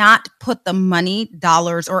do not put the money,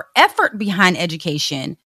 dollars, or effort behind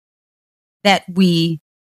education that we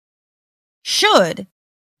should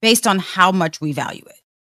based on how much we value it.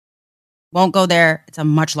 Won't go there. It's a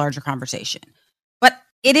much larger conversation. But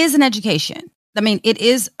it is an education. I mean, it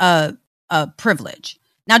is a privilege.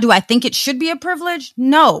 Now, do I think it should be a privilege?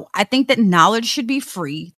 No. I think that knowledge should be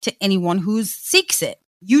free to anyone who seeks it.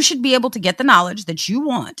 You should be able to get the knowledge that you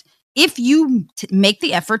want if you make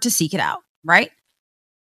the effort to seek it out, right?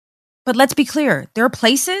 But let's be clear. There are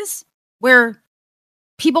places where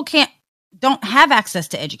people don't have access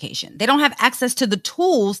to education. They don't have access to the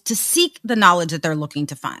tools to seek the knowledge that they're looking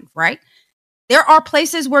to find, right? There are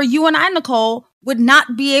places where you and I, Nicole, would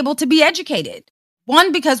not be able to be educated.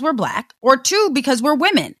 1, because we're Black, or 2, because we're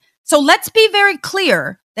women. So let's be very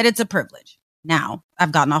clear that it's a privilege. Now,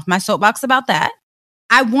 I've gotten off my soapbox about that.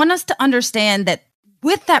 I want us to understand that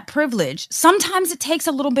with that privilege, sometimes it takes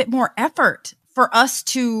a little bit more effort for us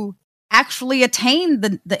to actually attain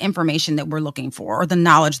the information that we're looking for or the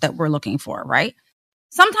knowledge that we're looking for, right?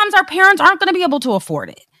 Sometimes our parents aren't going to be able to afford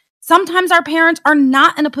it. Sometimes our parents are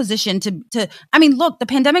not in a position to, I mean, look, the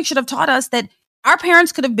pandemic should have taught us that our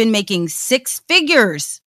parents could have been making six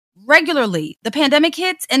figures regularly. The pandemic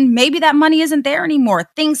hits and maybe that money isn't there anymore.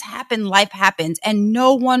 Things happen, life happens, and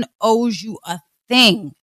no one owes you a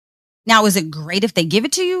thing. Now, is it great if they give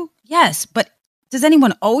it to you? Yes, but does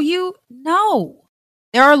anyone owe you? No.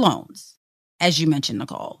 There are loans, as you mentioned,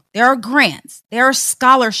 Nicole. There are grants. There are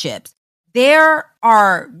scholarships. There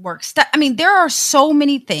are there are so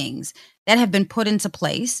many things that have been put into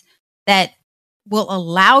place that will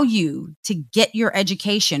allow you to get your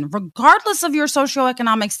education, regardless of your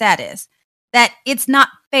socioeconomic status, that it's not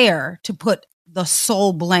fair to put the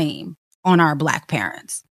sole blame on our Black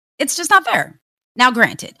parents. It's just not fair. Now,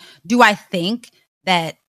 granted, do I think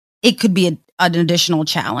that it could be an additional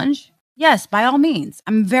challenge? Yes, by all means.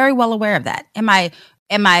 I'm very well aware of that. Am I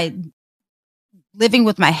living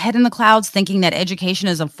with my head in the clouds thinking that education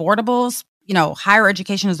is affordable, higher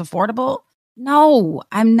education is affordable? No,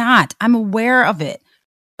 I'm not. I'm aware of it.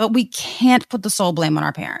 But we can't put the sole blame on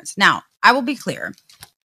our parents. Now, I will be clear.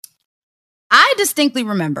 I distinctly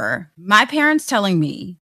remember my parents telling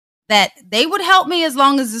me that they would help me as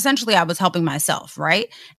long as essentially I was helping myself,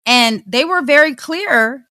 right? And they were very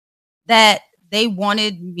clear that they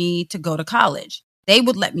wanted me to go to college. They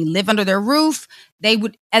would let me live under their roof. They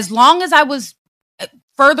would, as long as I was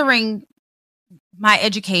furthering my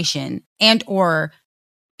education and or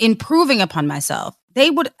improving upon myself, they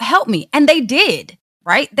would help me. And they did,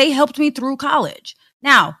 right? They helped me through college.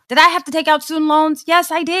 Now, did I have to take out student loans?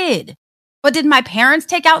 Yes, I did. But did my parents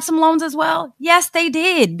take out some loans as well? Yes, they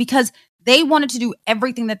did, because they wanted to do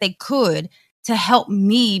everything that they could to help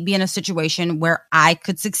me be in a situation where I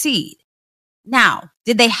could succeed. Now,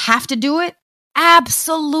 did they have to do it?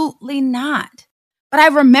 Absolutely not. But I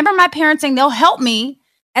remember my parents saying they'll help me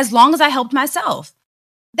as long as I helped myself.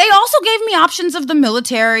 They also gave me options of the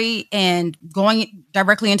military and going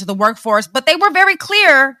directly into the workforce, but they were very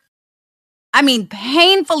clear,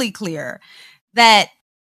 painfully clear, that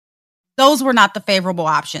those were not the favorable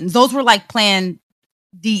options. Those were like plan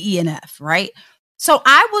D, E, and F, right? So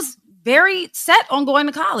I was very set on going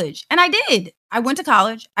to college, and I did. I went to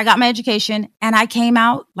college, I got my education, and I came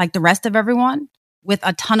out like the rest of everyone with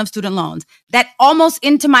a ton of student loans that almost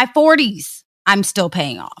into my 40s, I'm still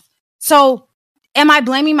paying off. So am I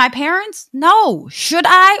blaming my parents? No. Should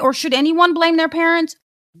I or should anyone blame their parents?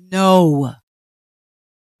 No.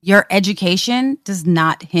 Your education does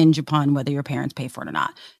not hinge upon whether your parents pay for it or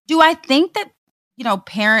not. Do I think that,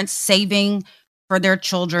 parents saving for their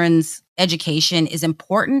children's education is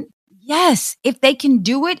important? Yes. If they can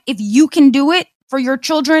do it, if you can do it for your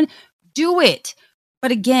children, do it.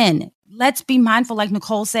 But again, let's be mindful, like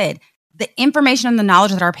Nicole said, the information and the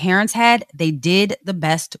knowledge that our parents had, they did the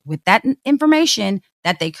best with that information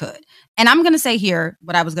that they could. And I'm going to say here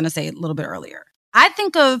what I was going to say a little bit earlier. I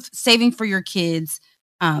think of saving for your kids'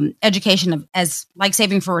 education as like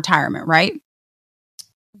saving for retirement, right?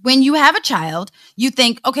 When you have a child, you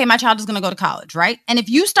think, okay, my child is going to go to college, right? And if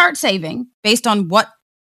you start saving based on what,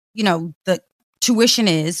 the tuition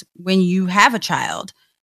is when you have a child,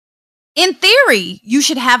 in theory, you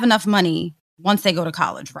should have enough money once they go to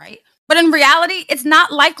college, right? But in reality, it's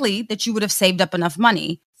not likely that you would have saved up enough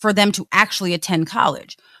money for them to actually attend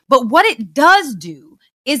college. But what it does do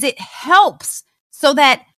is it helps so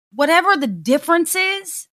that whatever the difference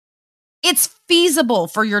is, it's feasible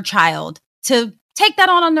for your child to take that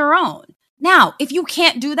on their own. Now, if you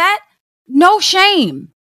can't do that, no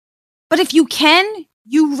shame. But if you can,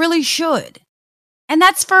 you really should. And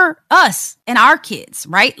that's for us and our kids,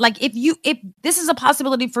 right? Like if this is a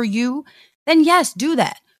possibility for you, then yes, do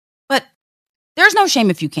that. But there's no shame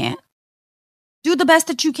if you can't. Do the best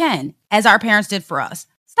that you can, as our parents did for us.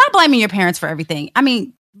 Stop blaming your parents for everything.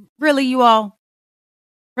 Really, you all?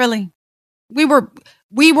 Really? We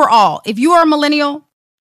were all, if you are a millennial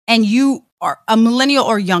and you are a millennial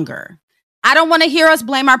or younger, I don't want to hear us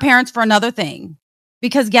blame our parents for another thing.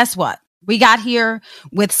 Because guess what? We got here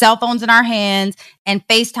with cell phones in our hands and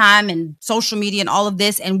FaceTime and social media and all of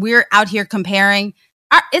this, and we're out here comparing.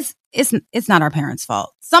 It's not our parents'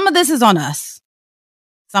 fault. Some of this is on us.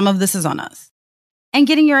 Some of this is on us. And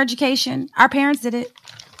getting your education, our parents did it.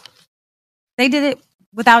 They did it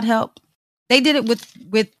without help. They did it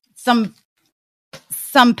with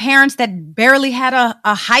some parents that barely had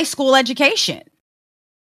a high school education.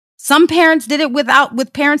 Some parents did it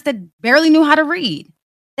with parents that barely knew how to read.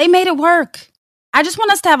 They made it work. I just want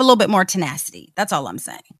us to have a little bit more tenacity. That's all I'm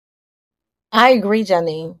saying. I agree,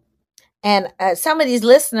 Janine. And some of these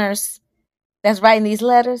listeners that's writing these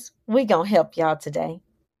letters, we gonna help y'all today.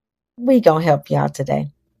 We gonna help y'all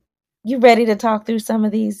today. You ready to talk through some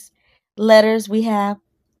of these letters we have?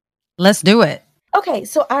 Let's do it. Okay,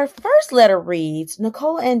 so our first letter reads,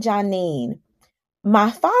 Nicole and Janine,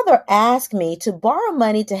 my father asked me to borrow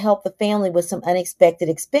money to help the family with some unexpected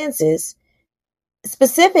expenses,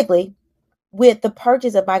 specifically with the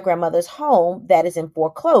purchase of my grandmother's home that is in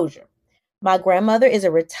foreclosure. My grandmother is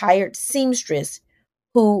a retired seamstress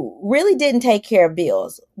who really didn't take care of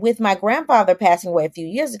bills. With my grandfather passing away a few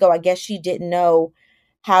years ago, I guess she didn't know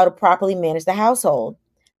how to properly manage the household.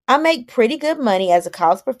 I make pretty good money as a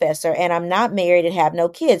college professor, and I'm not married and have no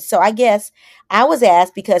kids. So I guess I was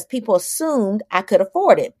asked because people assumed I could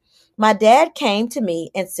afford it. My dad came to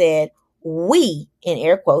me and said, we, in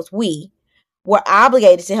air quotes, we were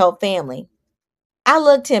obligated to help family. I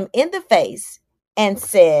looked him in the face and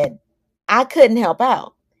said, I couldn't help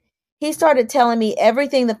out. He started telling me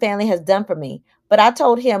everything the family has done for me, but I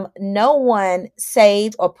told him no one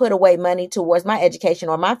saved or put away money towards my education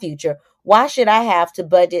or my future. Why should I have to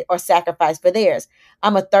budget or sacrifice for theirs?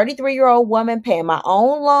 I'm a 33-year-old woman paying my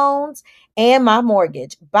own loans and my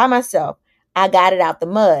mortgage by myself. I got it out the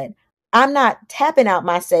mud. I'm not tapping out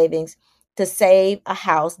my savings to save a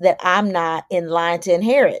house that I'm not in line to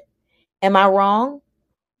inherit. Am I wrong?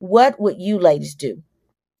 What would you ladies do?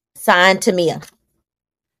 Signed, Tamia.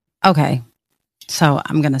 Okay. So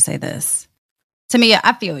I'm going to say this. Tamia,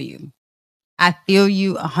 I feel you. I feel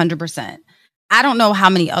you 100%. I don't know how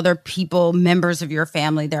many other people, members of your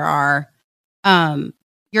family there are.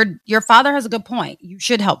 Your father has a good point. You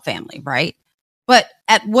should help family, right? But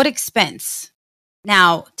at what expense?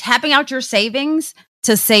 Now, tapping out your savings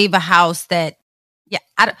to save a house that, yeah,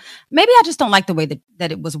 maybe I just don't like the way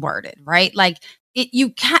that it was worded, right? Like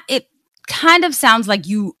it kind of sounds like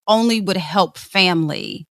you only would help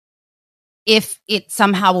family if it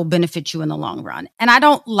somehow will benefit you in the long run. And I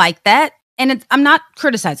don't like that. And I'm not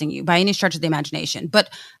criticizing you by any stretch of the imagination, but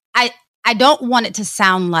I don't want it to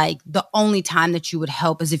sound like the only time that you would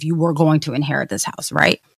help is if you were going to inherit this house,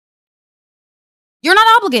 right? You're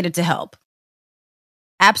not obligated to help.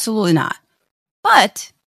 Absolutely not.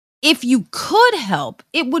 But if you could help,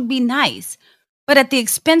 it would be nice. But at the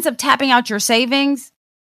expense of tapping out your savings,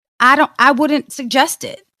 I wouldn't suggest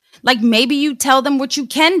it. Like maybe you tell them what you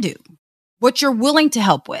can do, what you're willing to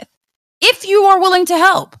help with, if you are willing to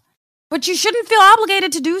help. But you shouldn't feel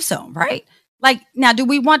obligated to do so, right? Like, now, do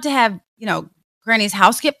we want to have, Granny's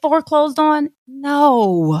house get foreclosed on?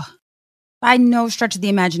 No, by no stretch of the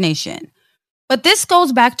imagination. But this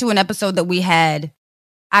goes back to an episode that we had.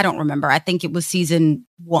 I don't remember. I think it was season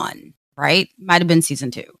 1, right? Might have been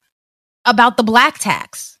season 2, about the black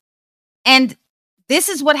tax. And this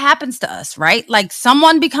is what happens to us, right? Like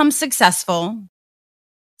someone becomes successful.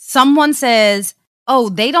 Someone says, oh,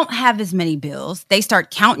 they don't have as many bills. They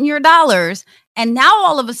start counting your dollars. And now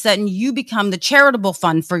all of a sudden you become the charitable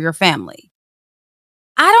fund for your family.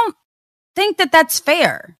 I don't think that that's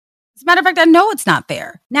fair. As a matter of fact, I know it's not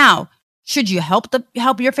fair. Now, should you help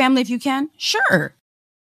your family if you can? Sure.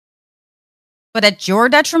 But at your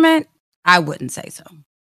detriment, I wouldn't say so.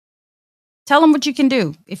 Tell them what you can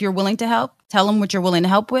do. If you're willing to help, tell them what you're willing to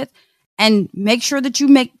help with, and make sure that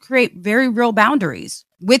you create very real boundaries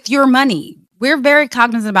with your money. We're very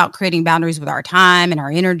cognizant about creating boundaries with our time and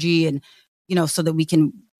our energy, and so that we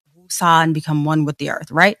can woosah and become one with the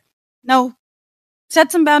earth, right? No,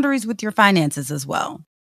 set some boundaries with your finances as well.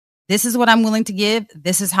 This is what I'm willing to give.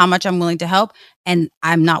 This is how much I'm willing to help. And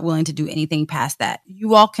I'm not willing to do anything past that.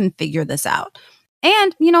 You all can figure this out.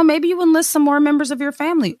 And, maybe you enlist some more members of your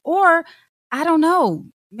family. Or, I don't know,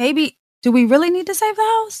 maybe, do we really need to save the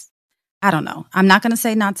house? I don't know. I'm not going to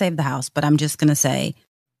say not save the house, but I'm just going to say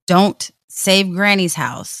don't save Granny's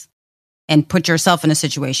house and put yourself in a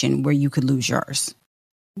situation where you could lose yours.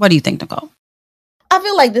 What do you think, Nicole? I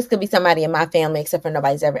feel like this could be somebody in my family, except for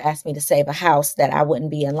nobody's ever asked me to save a house that I wouldn't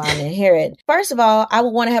be in line to inherit. First of all, I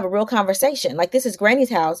would want to have a real conversation. Like, this is Granny's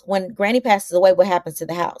house. When Granny passes away, what happens to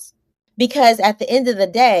the house? Because at the end of the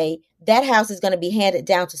day, that house is going to be handed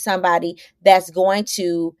down to somebody that's going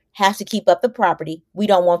to have to keep up the property. We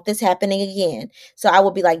don't want this happening again. So I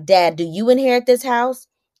would be like, Dad, do you inherit this house?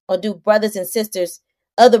 Or do brothers and sisters,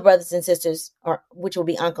 other brothers and sisters, or which will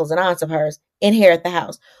be uncles and aunts of hers, inherit the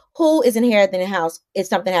house? Who is inheriting the house if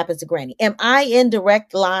something happens to Granny? Am I in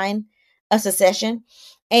direct line of succession?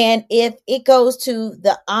 And if it goes to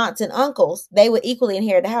the aunts and uncles, they would equally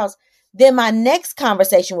inherit the house. Then my next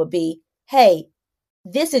conversation would be, hey,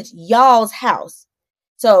 this is y'all's house.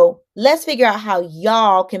 So let's figure out how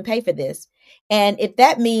y'all can pay for this. And if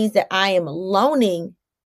that means that I am loaning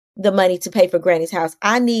the money to pay for Granny's house.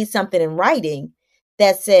 I need something in writing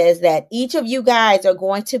that says that each of you guys are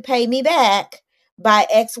going to pay me back by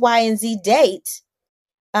X, Y, and Z date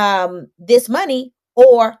this money,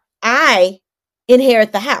 or I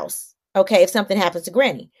inherit the house. Okay, if something happens to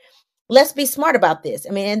Granny. Let's be smart about this.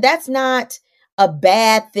 I mean, and that's not a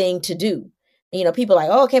bad thing to do. You know, people are like,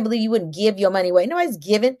 oh, I can't believe you wouldn't give your money away. Nobody's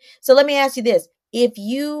giving. So let me ask you this. If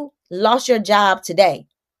you lost your job today,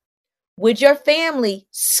 would your family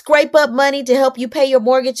scrape up money to help you pay your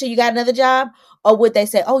mortgage till you got another job? Or would they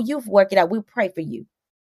say, oh, you've worked it out. We pray for you.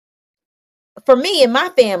 For me and my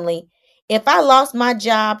family, if I lost my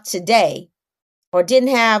job today or didn't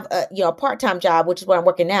have a part-time job, which is what I'm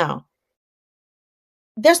working now,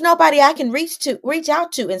 there's nobody I can reach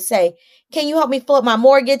out to and say, can you help me float my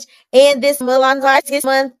mortgage and this month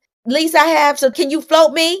lease I have? So can you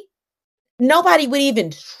float me? Nobody would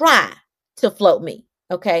even try to float me.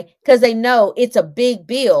 Okay. Because they know it's a big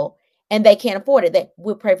bill and they can't afford it.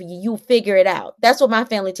 We'll pray for you. You'll figure it out. That's what my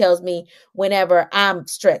family tells me whenever I'm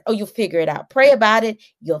stressed. Oh, you'll figure it out. Pray about it.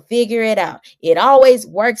 You'll figure it out. It always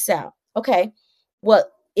works out. Okay.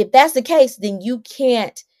 Well, if that's the case, then you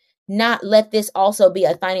can't not let this also be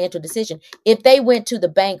a financial decision. If they went to the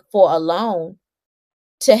bank for a loan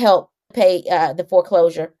to help pay the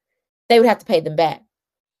foreclosure, they would have to pay them back.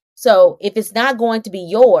 So if it's not going to be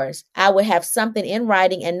yours, I would have something in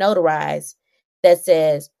writing and notarized that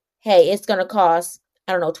says, hey, it's going to cost,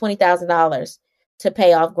 I don't know, $20,000 to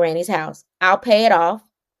pay off Granny's house. I'll pay it off,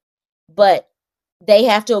 but they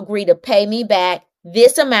have to agree to pay me back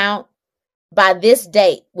this amount by this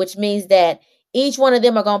date, which means that each one of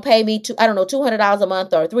them are going to pay me, $200 a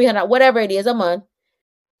month or $300, whatever it is a month,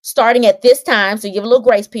 starting at this time. So you give a little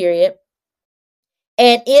grace period.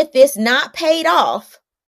 And if it's not paid off,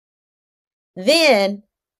 then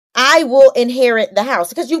I will inherit the house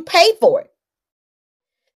because you paid for it.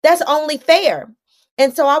 That's only fair.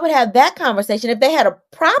 And so I would have that conversation. If they had a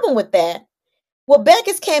problem with that, well,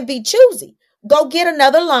 beggars can't be choosy. Go get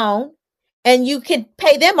another loan and you can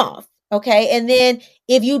pay them off. Okay. And then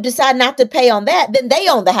if you decide not to pay on that, then they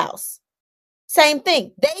own the house. Same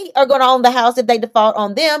thing. They are going to own the house if they default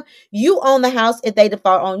on them. You own the house if they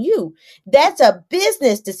default on you. That's a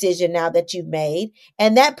business decision now that you've made.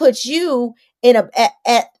 And that puts you in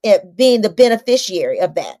at being the beneficiary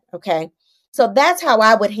of that. Okay. So that's how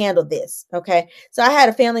I would handle this. Okay. So I had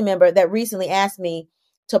a family member that recently asked me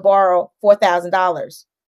to borrow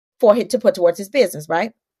 $4,000 to put towards his business.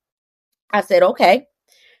 Right. I said, okay.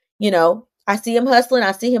 I see him hustling.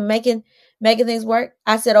 I see him making things work.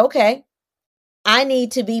 I said, okay, I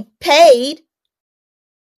need to be paid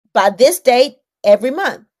by this date every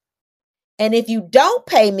month. And if you don't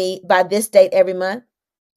pay me by this date every month,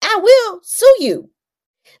 I will sue you.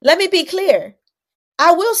 Let me be clear.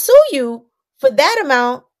 I will sue you for that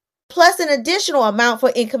amount plus an additional amount for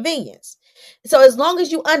inconvenience. So as long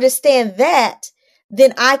as you understand that,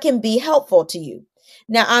 then I can be helpful to you.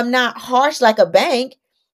 Now, I'm not harsh like a bank.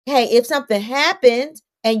 Hey, if something happens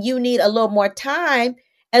and you need a little more time,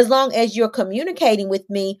 as long as you're communicating with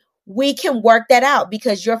me, we can work that out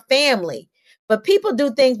because you're family. But people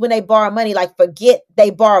do things when they borrow money, like forget they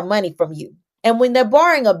borrow money from you. And when they're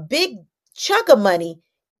borrowing a big chunk of money,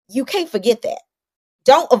 you can't forget that.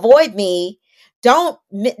 Don't avoid me. Don't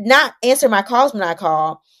not answer my calls when I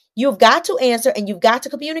call. You've got to answer and you've got to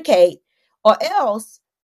communicate, or else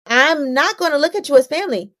I'm not going to look at you as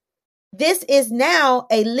family. This is now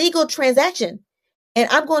a legal transaction, and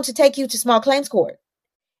I'm going to take you to small claims court,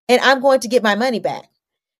 and I'm going to get my money back.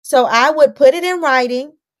 So I would put it in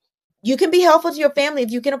writing. You can be helpful to your family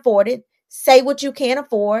if you can afford it. Say what you can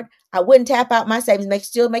afford. I wouldn't tap out my savings. Make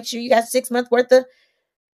sure you got 6 months worth of,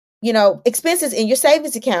 expenses in your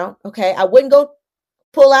savings account. Okay. I wouldn't go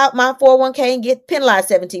pull out my 401k and get penalized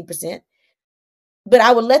 17%. But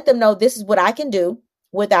I would let them know this is what I can do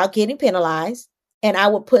without getting penalized. And I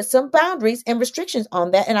would put some boundaries and restrictions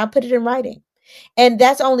on that. And I'll put it in writing. And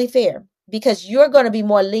that's only fair because you're going to be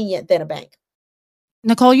more lenient than a bank.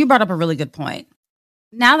 Nicole, you brought up a really good point.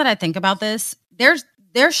 Now that I think about this,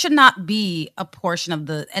 there should not be a portion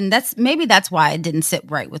of and that's why it didn't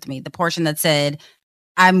sit right with me. The portion that said,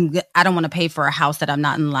 I don't want to pay for a house that I'm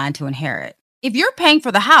not in line to inherit. If you're paying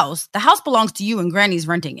for the house belongs to you and Granny's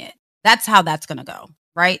renting it. That's how that's going to go.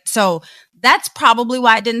 Right. So that's probably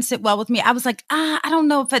why it didn't sit well with me. I was like, I don't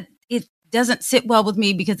know if it doesn't sit well with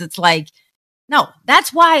me because it's like, no,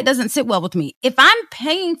 that's why it doesn't sit well with me. If I'm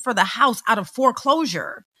paying for the house out of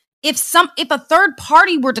foreclosure, if a third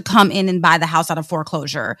party were to come in and buy the house out of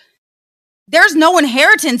foreclosure, there's no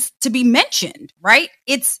inheritance to be mentioned, right?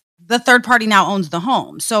 It's the third party now owns the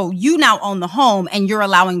home. So you now own the home and you're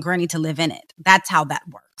allowing Granny to live in it. That's how that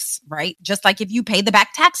works. tax, right? Just like if you pay the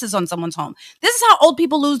back taxes on someone's home. This is how old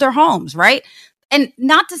people lose their homes, right? And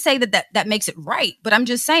not to say that makes it right, but I'm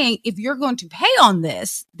just saying if you're going to pay on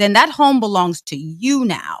this, then that home belongs to you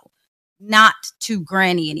now, not to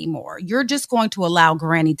Granny anymore. You're just going to allow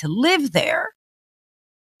Granny to live there.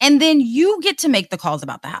 And then you get to make the calls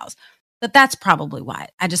about the house. But that's probably why.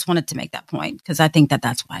 I just wanted to make that point because I think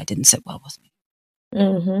that's why it didn't sit well with me.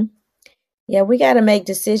 Mm-hmm. Yeah, we got to make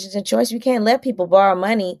decisions and choices. We can't let people borrow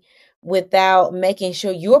money without making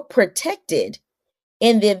sure you're protected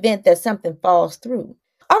in the event that something falls through.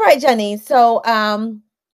 All right, Janine. So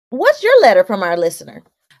what's your letter from our listener?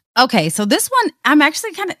 Okay, so this one, I'm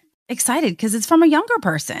actually kind of excited because it's from a younger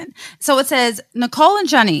person. So it says, Nicole and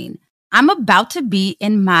Janine, I'm about to be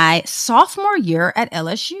in my sophomore year at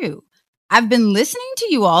LSU. I've been listening to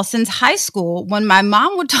you all since high school when my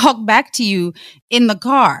mom would talk back to you in the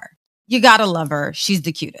car. You gotta love her. She's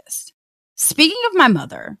the cutest. Speaking of my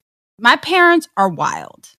mother, my parents are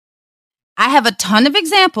wild. I have a ton of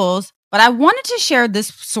examples, but I wanted to share this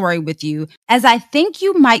story with you as I think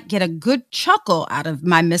you might get a good chuckle out of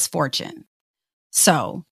my misfortune.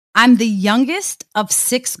 So, I'm the youngest of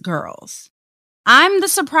 6 girls. I'm the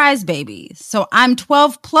surprise baby, so I'm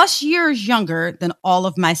 12 plus years younger than all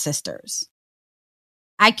of my sisters.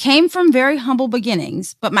 I came from very humble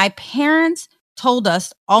beginnings, but my parents told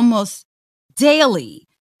us almost daily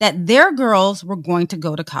that their girls were going to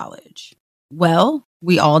go to college. Well,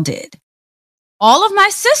 we all did. All of my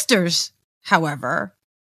sisters, however,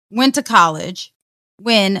 went to college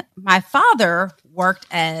when my father worked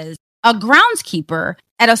as a groundskeeper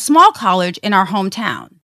at a small college in our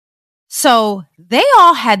hometown. So they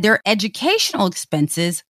all had their educational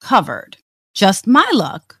expenses covered. Just my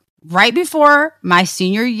luck, right before my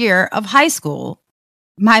senior year of high school,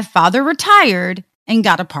 my father retired and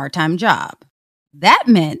got a part-time job. That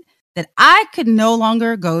meant that I could no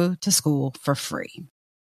longer go to school for free.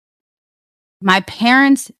 My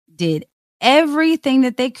parents did everything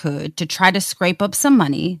that they could to try to scrape up some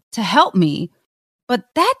money to help me, but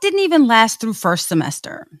that didn't even last through first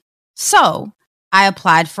semester. So I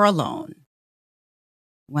applied for a loan.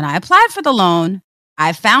 When I applied for the loan,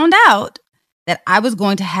 I found out that I was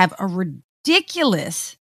going to have a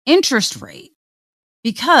ridiculous interest rate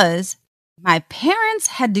because my parents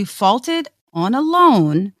had defaulted on a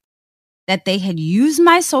loan that they had used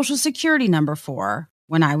my social security number for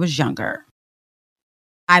when I was younger.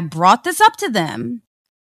 I brought this up to them,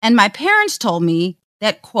 and my parents told me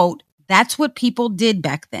that, quote, that's what people did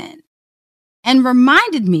back then, and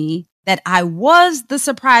reminded me that I was the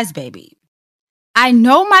surprise baby. I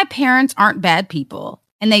know my parents aren't bad people,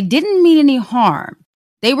 and they didn't mean any harm.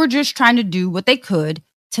 They were just trying to do what they could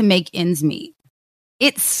to make ends meet.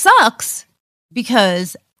 It sucks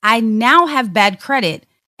because I now have bad credit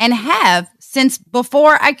and have since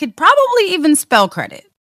before I could probably even spell credit.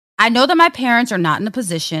 I know that my parents are not in a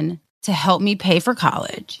position to help me pay for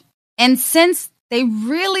college. And since they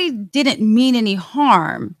really didn't mean any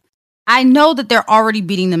harm, I know that they're already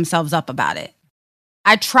beating themselves up about it.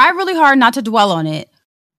 I try really hard not to dwell on it,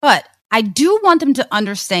 but I do want them to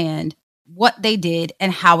understand what they did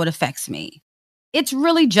and how it affects me. It's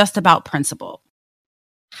really just about principle.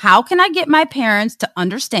 How can I get my parents to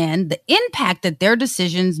understand the impact that their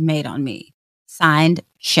decisions made on me? Signed,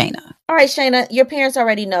 Shayna. All right, Shayna, your parents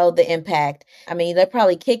already know the impact. I mean, they're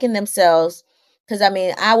probably kicking themselves because, I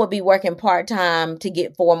mean, I would be working part-time to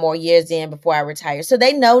get 4 more years in before I retire. So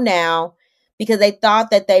they know now because they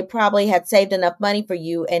thought that they probably had saved enough money for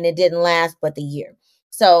you and it didn't last but the year.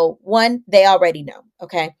 So 1, they already know,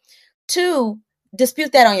 okay? 2,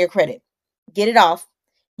 dispute that on your credit. Get it off.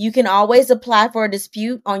 You can always apply for a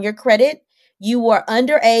dispute on your credit. You were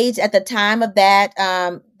underage at the time of that,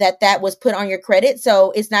 that was put on your credit.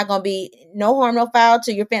 So it's not going to be no harm, no foul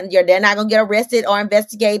to your family. They're not going to get arrested or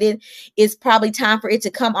investigated. It's probably time for it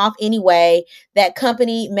to come off anyway. That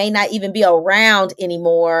company may not even be around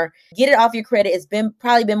anymore. Get it off your credit. It's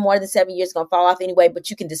probably been more than 7 years, going to fall off anyway,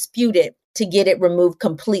 but you can dispute it to get it removed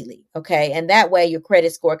completely. Okay. And that way your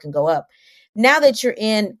credit score can go up. Now that you're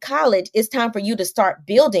in college, it's time for you to start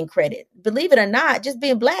building credit. Believe it or not, just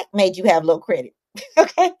being Black made you have low credit.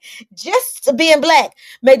 Okay. Just being Black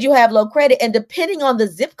made you have low credit. And depending on the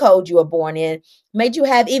zip code you were born in, made you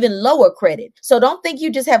have even lower credit. So don't think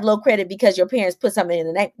you just have low credit because your parents put something in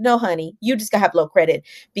the name. No, honey, you just gotta have low credit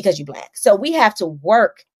because you're Black. So we have to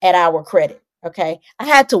work at our credit. Okay. I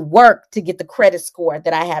had to work to get the credit score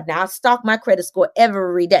that I have now. I stalk my credit score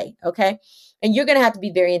every day. Okay. And you're going to have to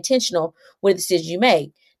be very intentional with the decisions you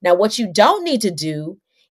make. Now, what you don't need to do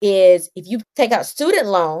is if you take out student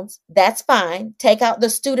loans, that's fine. Take out the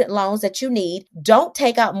student loans that you need. Don't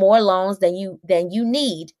take out more loans than you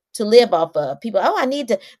need to live off of. People, I need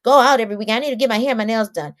to go out every week. I need to get my hair and my nails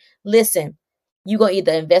done. Listen, you going to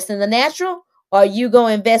either invest in the natural or you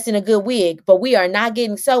going to invest in a good wig, but we are not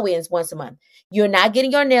getting sew-ins once a month. You're not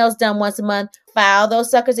getting your nails done once a month. File those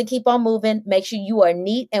suckers and keep on moving. Make sure you are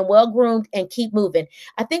neat and well-groomed and keep moving.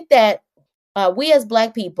 I think that we as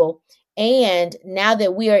Black people, and now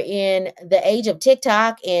that we are in the age of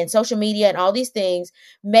TikTok and social media and all these things,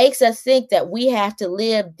 makes us think that we have to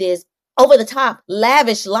live this over-the-top,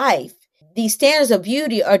 lavish life. These standards of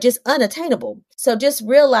beauty are just unattainable. So just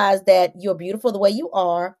realize that you're beautiful the way you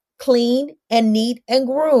are, clean and neat and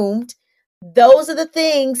groomed. Those are the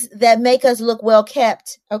things that make us look well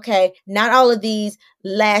kept. Okay. Not all of these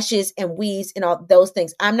lashes and weaves and all those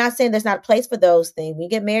things. I'm not saying there's not a place for those things. When you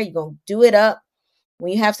get married, you're going to do it up.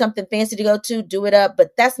 When you have something fancy to go to, do it up.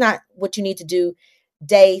 But that's not what you need to do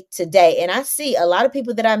day to day. And I see a lot of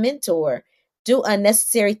people that I mentor do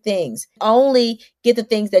unnecessary things. Only get the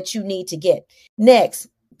things that you need to get. Next,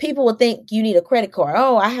 people will think you need a credit card.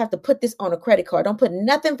 Oh, I have to put this on a credit card. Don't put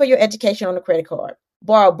nothing for your education on a credit card.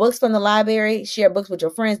 Borrow books from the library, share books with your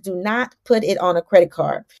friends. Do not put it on a credit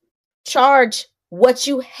card. Charge what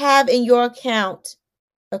you have in your account.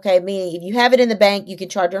 Okay, meaning if you have it in the bank, you can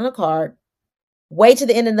charge it on a card. Wait to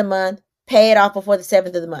the end of the month, pay it off before the 7th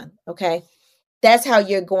of the month. Okay, that's how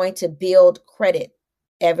you're going to build credit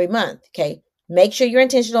every month. Okay, make sure you're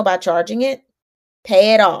intentional about charging it.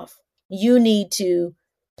 Pay it off. You need to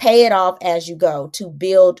pay it off as you go to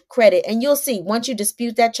build credit. And you'll see once you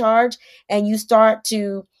dispute that charge and you start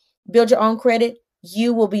to build your own credit,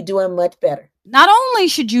 you will be doing much better. Not only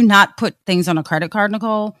should you not put things on a credit card,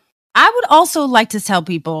 Nicole, I would also like to tell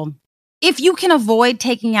people, if you can avoid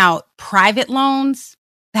taking out private loans,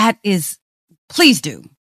 please do.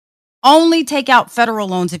 Only take out federal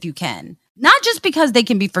loans if you can. Not just because they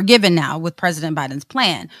can be forgiven now with President Biden's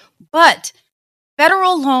plan, but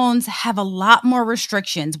federal loans have a lot more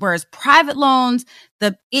restrictions, whereas private loans,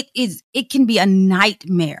 it can be a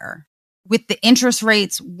nightmare with the interest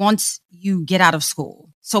rates once you get out of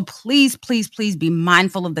school. So please, please, please be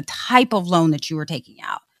mindful of the type of loan that you are taking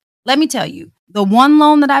out. Let me tell you, the one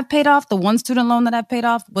loan that I've paid off, the one student loan that I've paid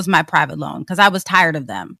off was my private loan because I was tired of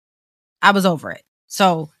them. I was over it.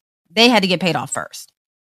 So they had to get paid off first.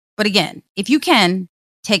 But again, if you can,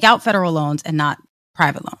 take out federal loans and not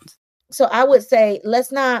private loans. So I would say,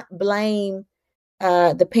 let's not blame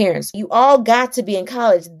the parents. You all got to be in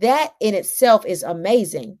college. That in itself is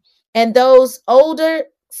amazing. And those older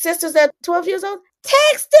sisters that are 12 years old,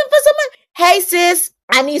 text them for some money. Hey, sis,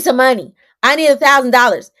 I need some money. I need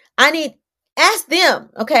 $1,000. Ask them.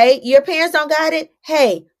 Okay. Your parents don't got it.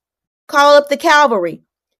 Hey, call up the Calvary.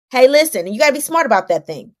 Hey, listen, you got to be smart about that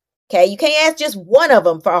thing. Okay. You can't ask just one of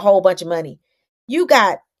them for a whole bunch of money. You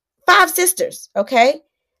got 5 sisters. Okay.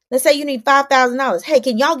 Let's say you need $5,000. Hey,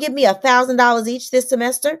 can y'all give me $1,000 each this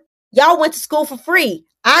semester? Y'all went to school for free.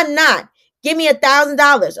 I'm not. Give me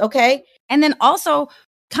 $1,000. Okay. And then also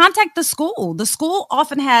contact the school. The school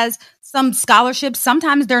often has some scholarships.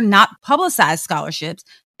 Sometimes they're not publicized scholarships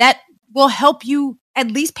that will help you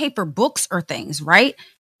at least pay for books or things, right?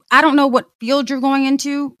 I don't know what field you're going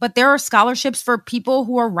into, but there are scholarships for people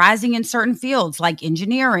who are rising in certain fields like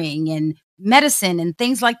engineering and medicine and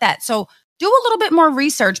things like that. So do a little bit more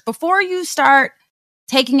research before you start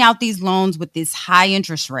taking out these loans with this high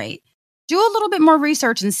interest rate. Do a little bit more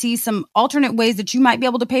research and see some alternate ways that you might be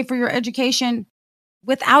able to pay for your education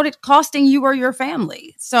without it costing you or your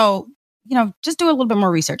family. So, just do a little bit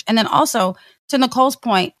more research. And then also, to Nicole's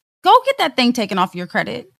point, go get that thing taken off your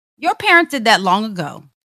credit. Your parents did that long ago.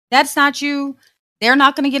 That's not you. They're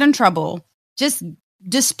not going to get in trouble. Just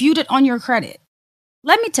dispute it on your credit.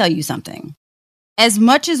 Let me tell you something. As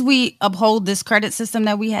much as we uphold this credit system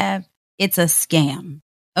that we have, it's a scam.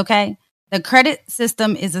 Okay? The credit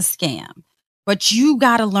system is a scam, but you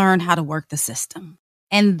got to learn how to work the system.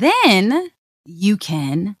 And then you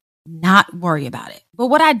can not worry about it. But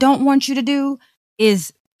what I don't want you to do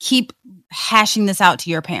is keep hashing this out to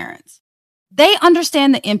your parents. They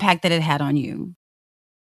understand the impact that it had on you.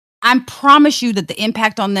 I promise you that the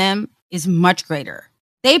impact on them is much greater.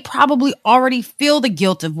 They probably already feel the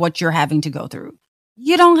guilt of what you're having to go through.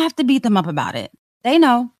 You don't have to beat them up about it. They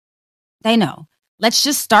know. They know. Let's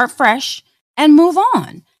just start fresh and move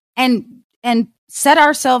on and set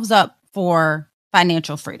ourselves up for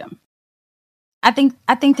financial freedom. I think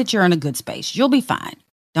that you're in a good space. You'll be fine.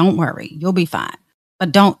 Don't worry. You'll be fine.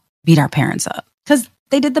 But don't beat our parents up because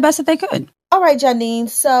they did the best that they could. All right, Janine.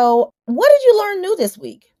 So what did you learn new this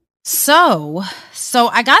week? So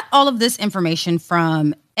I got all of this information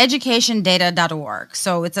from educationdata.org.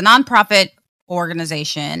 So it's a nonprofit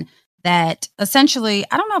organization that essentially,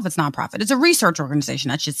 I don't know if it's nonprofit, it's a research organization,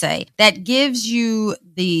 I should say, that gives you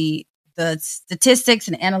the statistics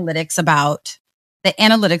and analytics about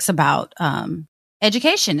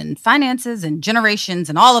education and finances and generations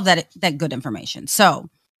and all of that good information. So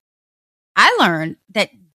I learned that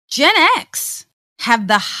Gen X have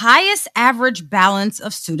the highest average balance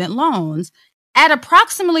of student loans at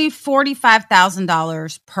approximately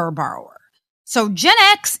 $45,000 per borrower. So Gen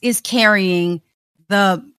X is carrying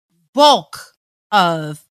the bulk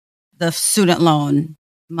of the student loan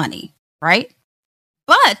money, right?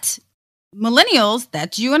 But millennials,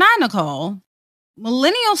 that's you and I, Nicole,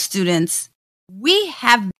 millennial students, we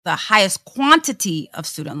have the highest quantity of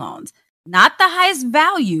student loans. Not the highest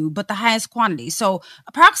value, but the highest quantity. So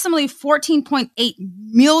approximately 14.8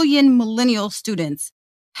 million millennial students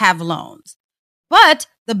have loans. But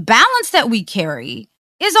the balance that we carry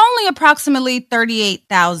is only approximately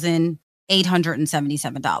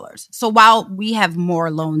 $38,877. So while we have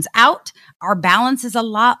more loans out, our balance is a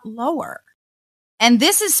lot lower. And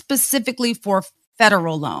this is specifically for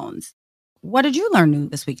federal loans. What did you learn new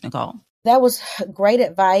this week, Nicole? That was great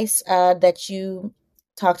advice that you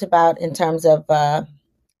talked about in terms of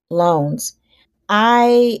loans.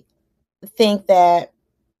 I think that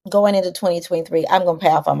going into 2023, I'm going to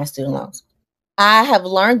pay off all my student loans. I have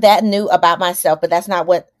learned that new about myself, but that's not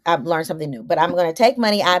what I've learned something new. But I'm going to take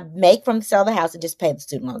money I make from the sale of the house and just pay the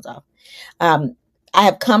student loans off. I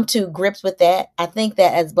have come to grips with that. I think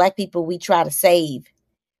that as Black people, we try to save,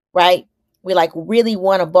 right? We like really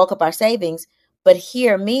want to bulk up our savings. But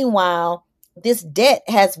here, meanwhile, this debt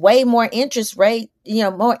has way more interest rate,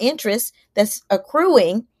 more interest that's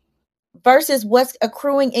accruing versus what's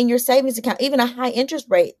accruing in your savings account. Even a high interest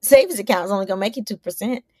rate savings account is only going to make you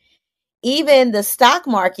 2%. Even the stock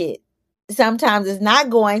market sometimes is not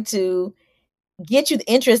going to get you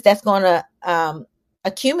the interest that's going to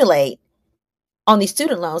accumulate on these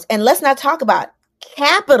student loans. And let's not talk about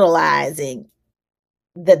capitalizing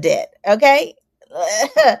the debt, okay?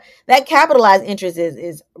 That capitalized interest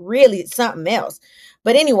is really something else.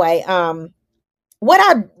 But anyway, what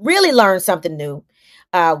I really learned something new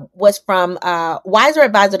was from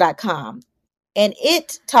wiseradvisor.com. And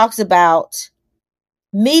it talks about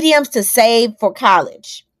mediums to save for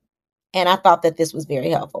college. And I thought that this was very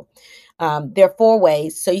helpful. There are 4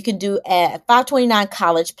 ways. So you can do a 529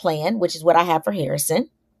 college plan, which is what I have for Harrison.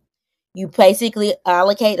 You basically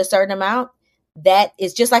allocate a certain amount. That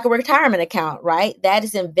is just like a retirement account, right? That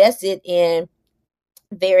is invested in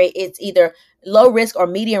it's either low risk or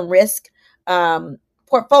medium risk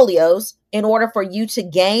portfolios in order for you to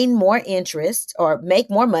gain more interest or make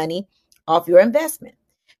more money off your investment.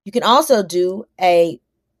 You can also do a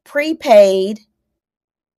prepaid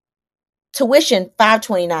tuition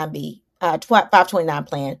 529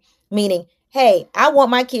 plan, meaning, hey, I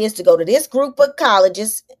want my kids to go to this group of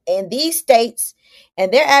colleges in these states,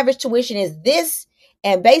 and their average tuition is this.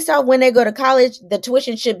 And based on when they go to college, the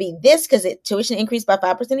tuition should be this because tuition increased by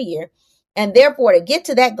 5% a year. And therefore, to get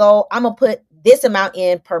to that goal, I'm going to put this amount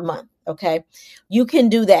in per month. Okay. You can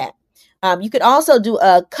do that. You could also do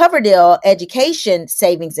a Coverdell education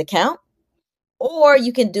savings account, or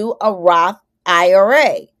you can do a Roth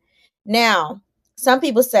IRA. Now, some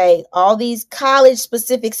people say all these college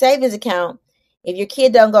specific savings account, if your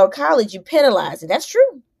kid doesn't go to college, you penalize it. That's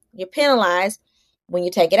true. You're penalized when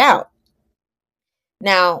you take it out.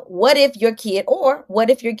 Now, what if your kid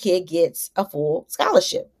gets a full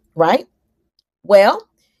scholarship, right? Well,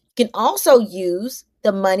 you can also use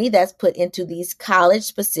the money that's put into these college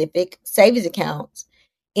specific savings accounts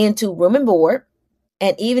into room and board.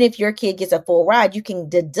 And even if your kid gets a full ride, you can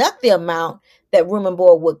deduct the amount that room and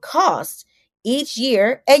board would cost each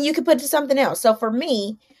year, and you can put it to something else. So for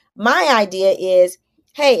me, my idea is,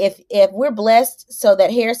 hey, if we're blessed so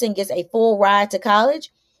that Harrison gets a full ride to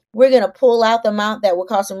college, we're going to pull out the amount that will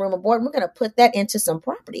cost him room and board, and we're going to put that into some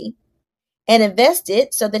property and invest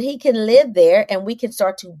it so that he can live there and we can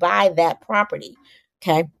start to buy that property.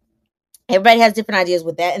 Okay. Everybody has different ideas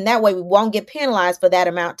with that. And that way we won't get penalized for that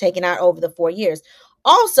amount taken out over the 4 years.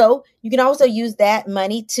 Also, you can also use that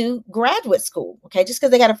money to graduate school. Okay. Just because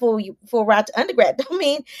they got a full ride to undergrad don't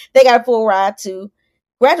mean they got a full ride to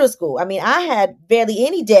graduate school. I mean, I had barely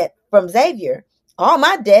any debt from Xavier. All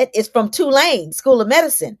my debt is from Tulane School of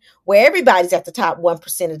Medicine, where everybody's at the top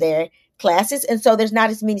 1% of their classes. And so there's not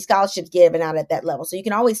as many scholarships given out at that level. So you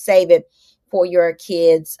can always save it for your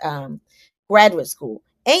kids' graduate school.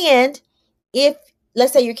 And if,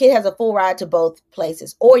 let's say your kid has a full ride to both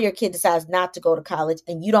places, or your kid decides not to go to college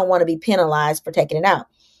and you don't want to be penalized for taking it out,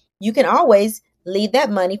 you can always leave that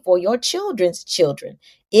money for your children's children.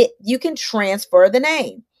 You can transfer the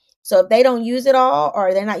name. So if they don't use it all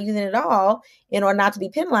or they're not using it all, in order not to be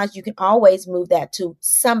penalized, you can always move that to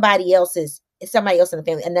somebody else in the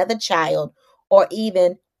family, another child, or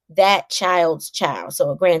even that child's child.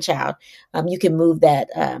 So a grandchild, you can move that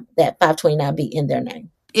 529B in their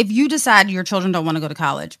name. If you decide your children don't want to go to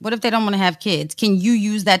college, what if they don't want to have kids? Can you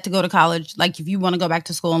use that to go to college? Like if you want to go back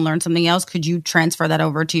to school and learn something else, could you transfer that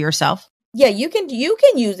over to yourself? Yeah, you can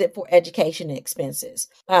use it for education expenses.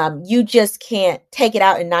 You just can't take it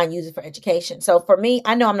out and not use it for education. So for me,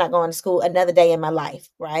 I know I'm not going to school another day in my life,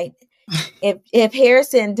 right? If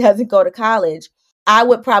Harrison doesn't go to college, I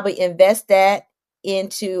would probably invest that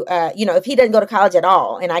into, if he doesn't go to college at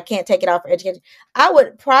all and I can't take it out for education, I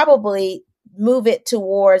would probably move it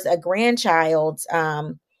towards a grandchild's,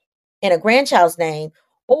 in a grandchild's name.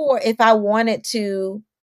 Or if I wanted to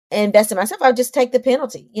invest in myself, I would just take the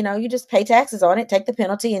penalty. You just pay taxes on it, take the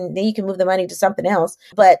penalty, and then you can move the money to something else.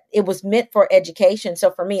 But it was meant for education.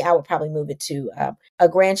 So for me, I would probably move it to a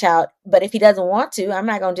grandchild. But if he doesn't want to, I'm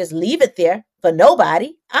not going to just leave it there for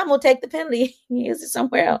nobody. I'm going to take the penalty and use it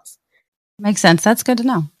somewhere else. Makes sense. That's good to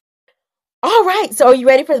know. All right. So are you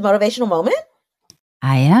ready for the motivational moment?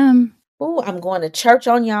 I am. Oh, I'm going to church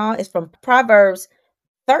on y'all. It's from Proverbs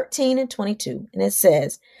 13:22. And it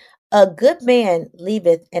says, "A good man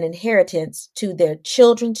leaveth an inheritance to their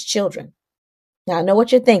children's children." Now, I know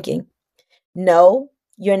what you're thinking. No,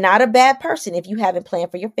 you're not a bad person if you haven't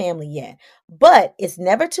planned for your family yet. But it's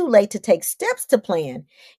never too late to take steps to plan.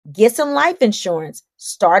 Get some life insurance,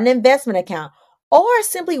 start an investment account, or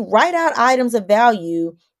simply write out items of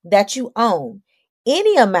value that you own.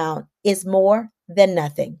 Any amount is more than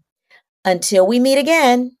nothing. Until we meet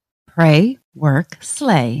again, pray, work,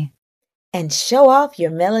 slay. And show off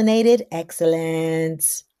your melanated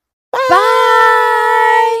excellence. Bye!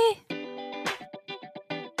 Bye!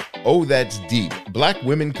 Oh, That's Deep, Black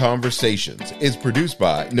Women Conversations is produced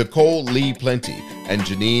by Nicole Lee Plenty and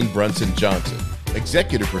Janine Brunson Johnson.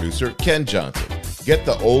 Executive producer, Ken Johnson. Get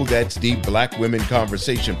the Oh, That's Deep Black Women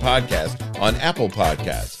Conversation podcast on Apple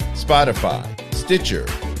Podcasts, Spotify, Stitcher,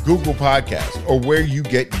 Google Podcasts, or where you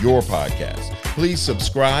get your podcasts. Please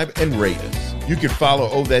subscribe and rate us. You can follow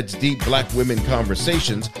Oh That's Deep Black Women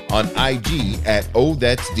Conversations on IG at Oh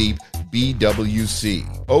That's Deep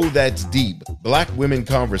BWC. Oh That's Deep Black Women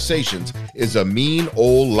Conversations is a Mean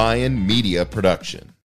Old Lion Media production.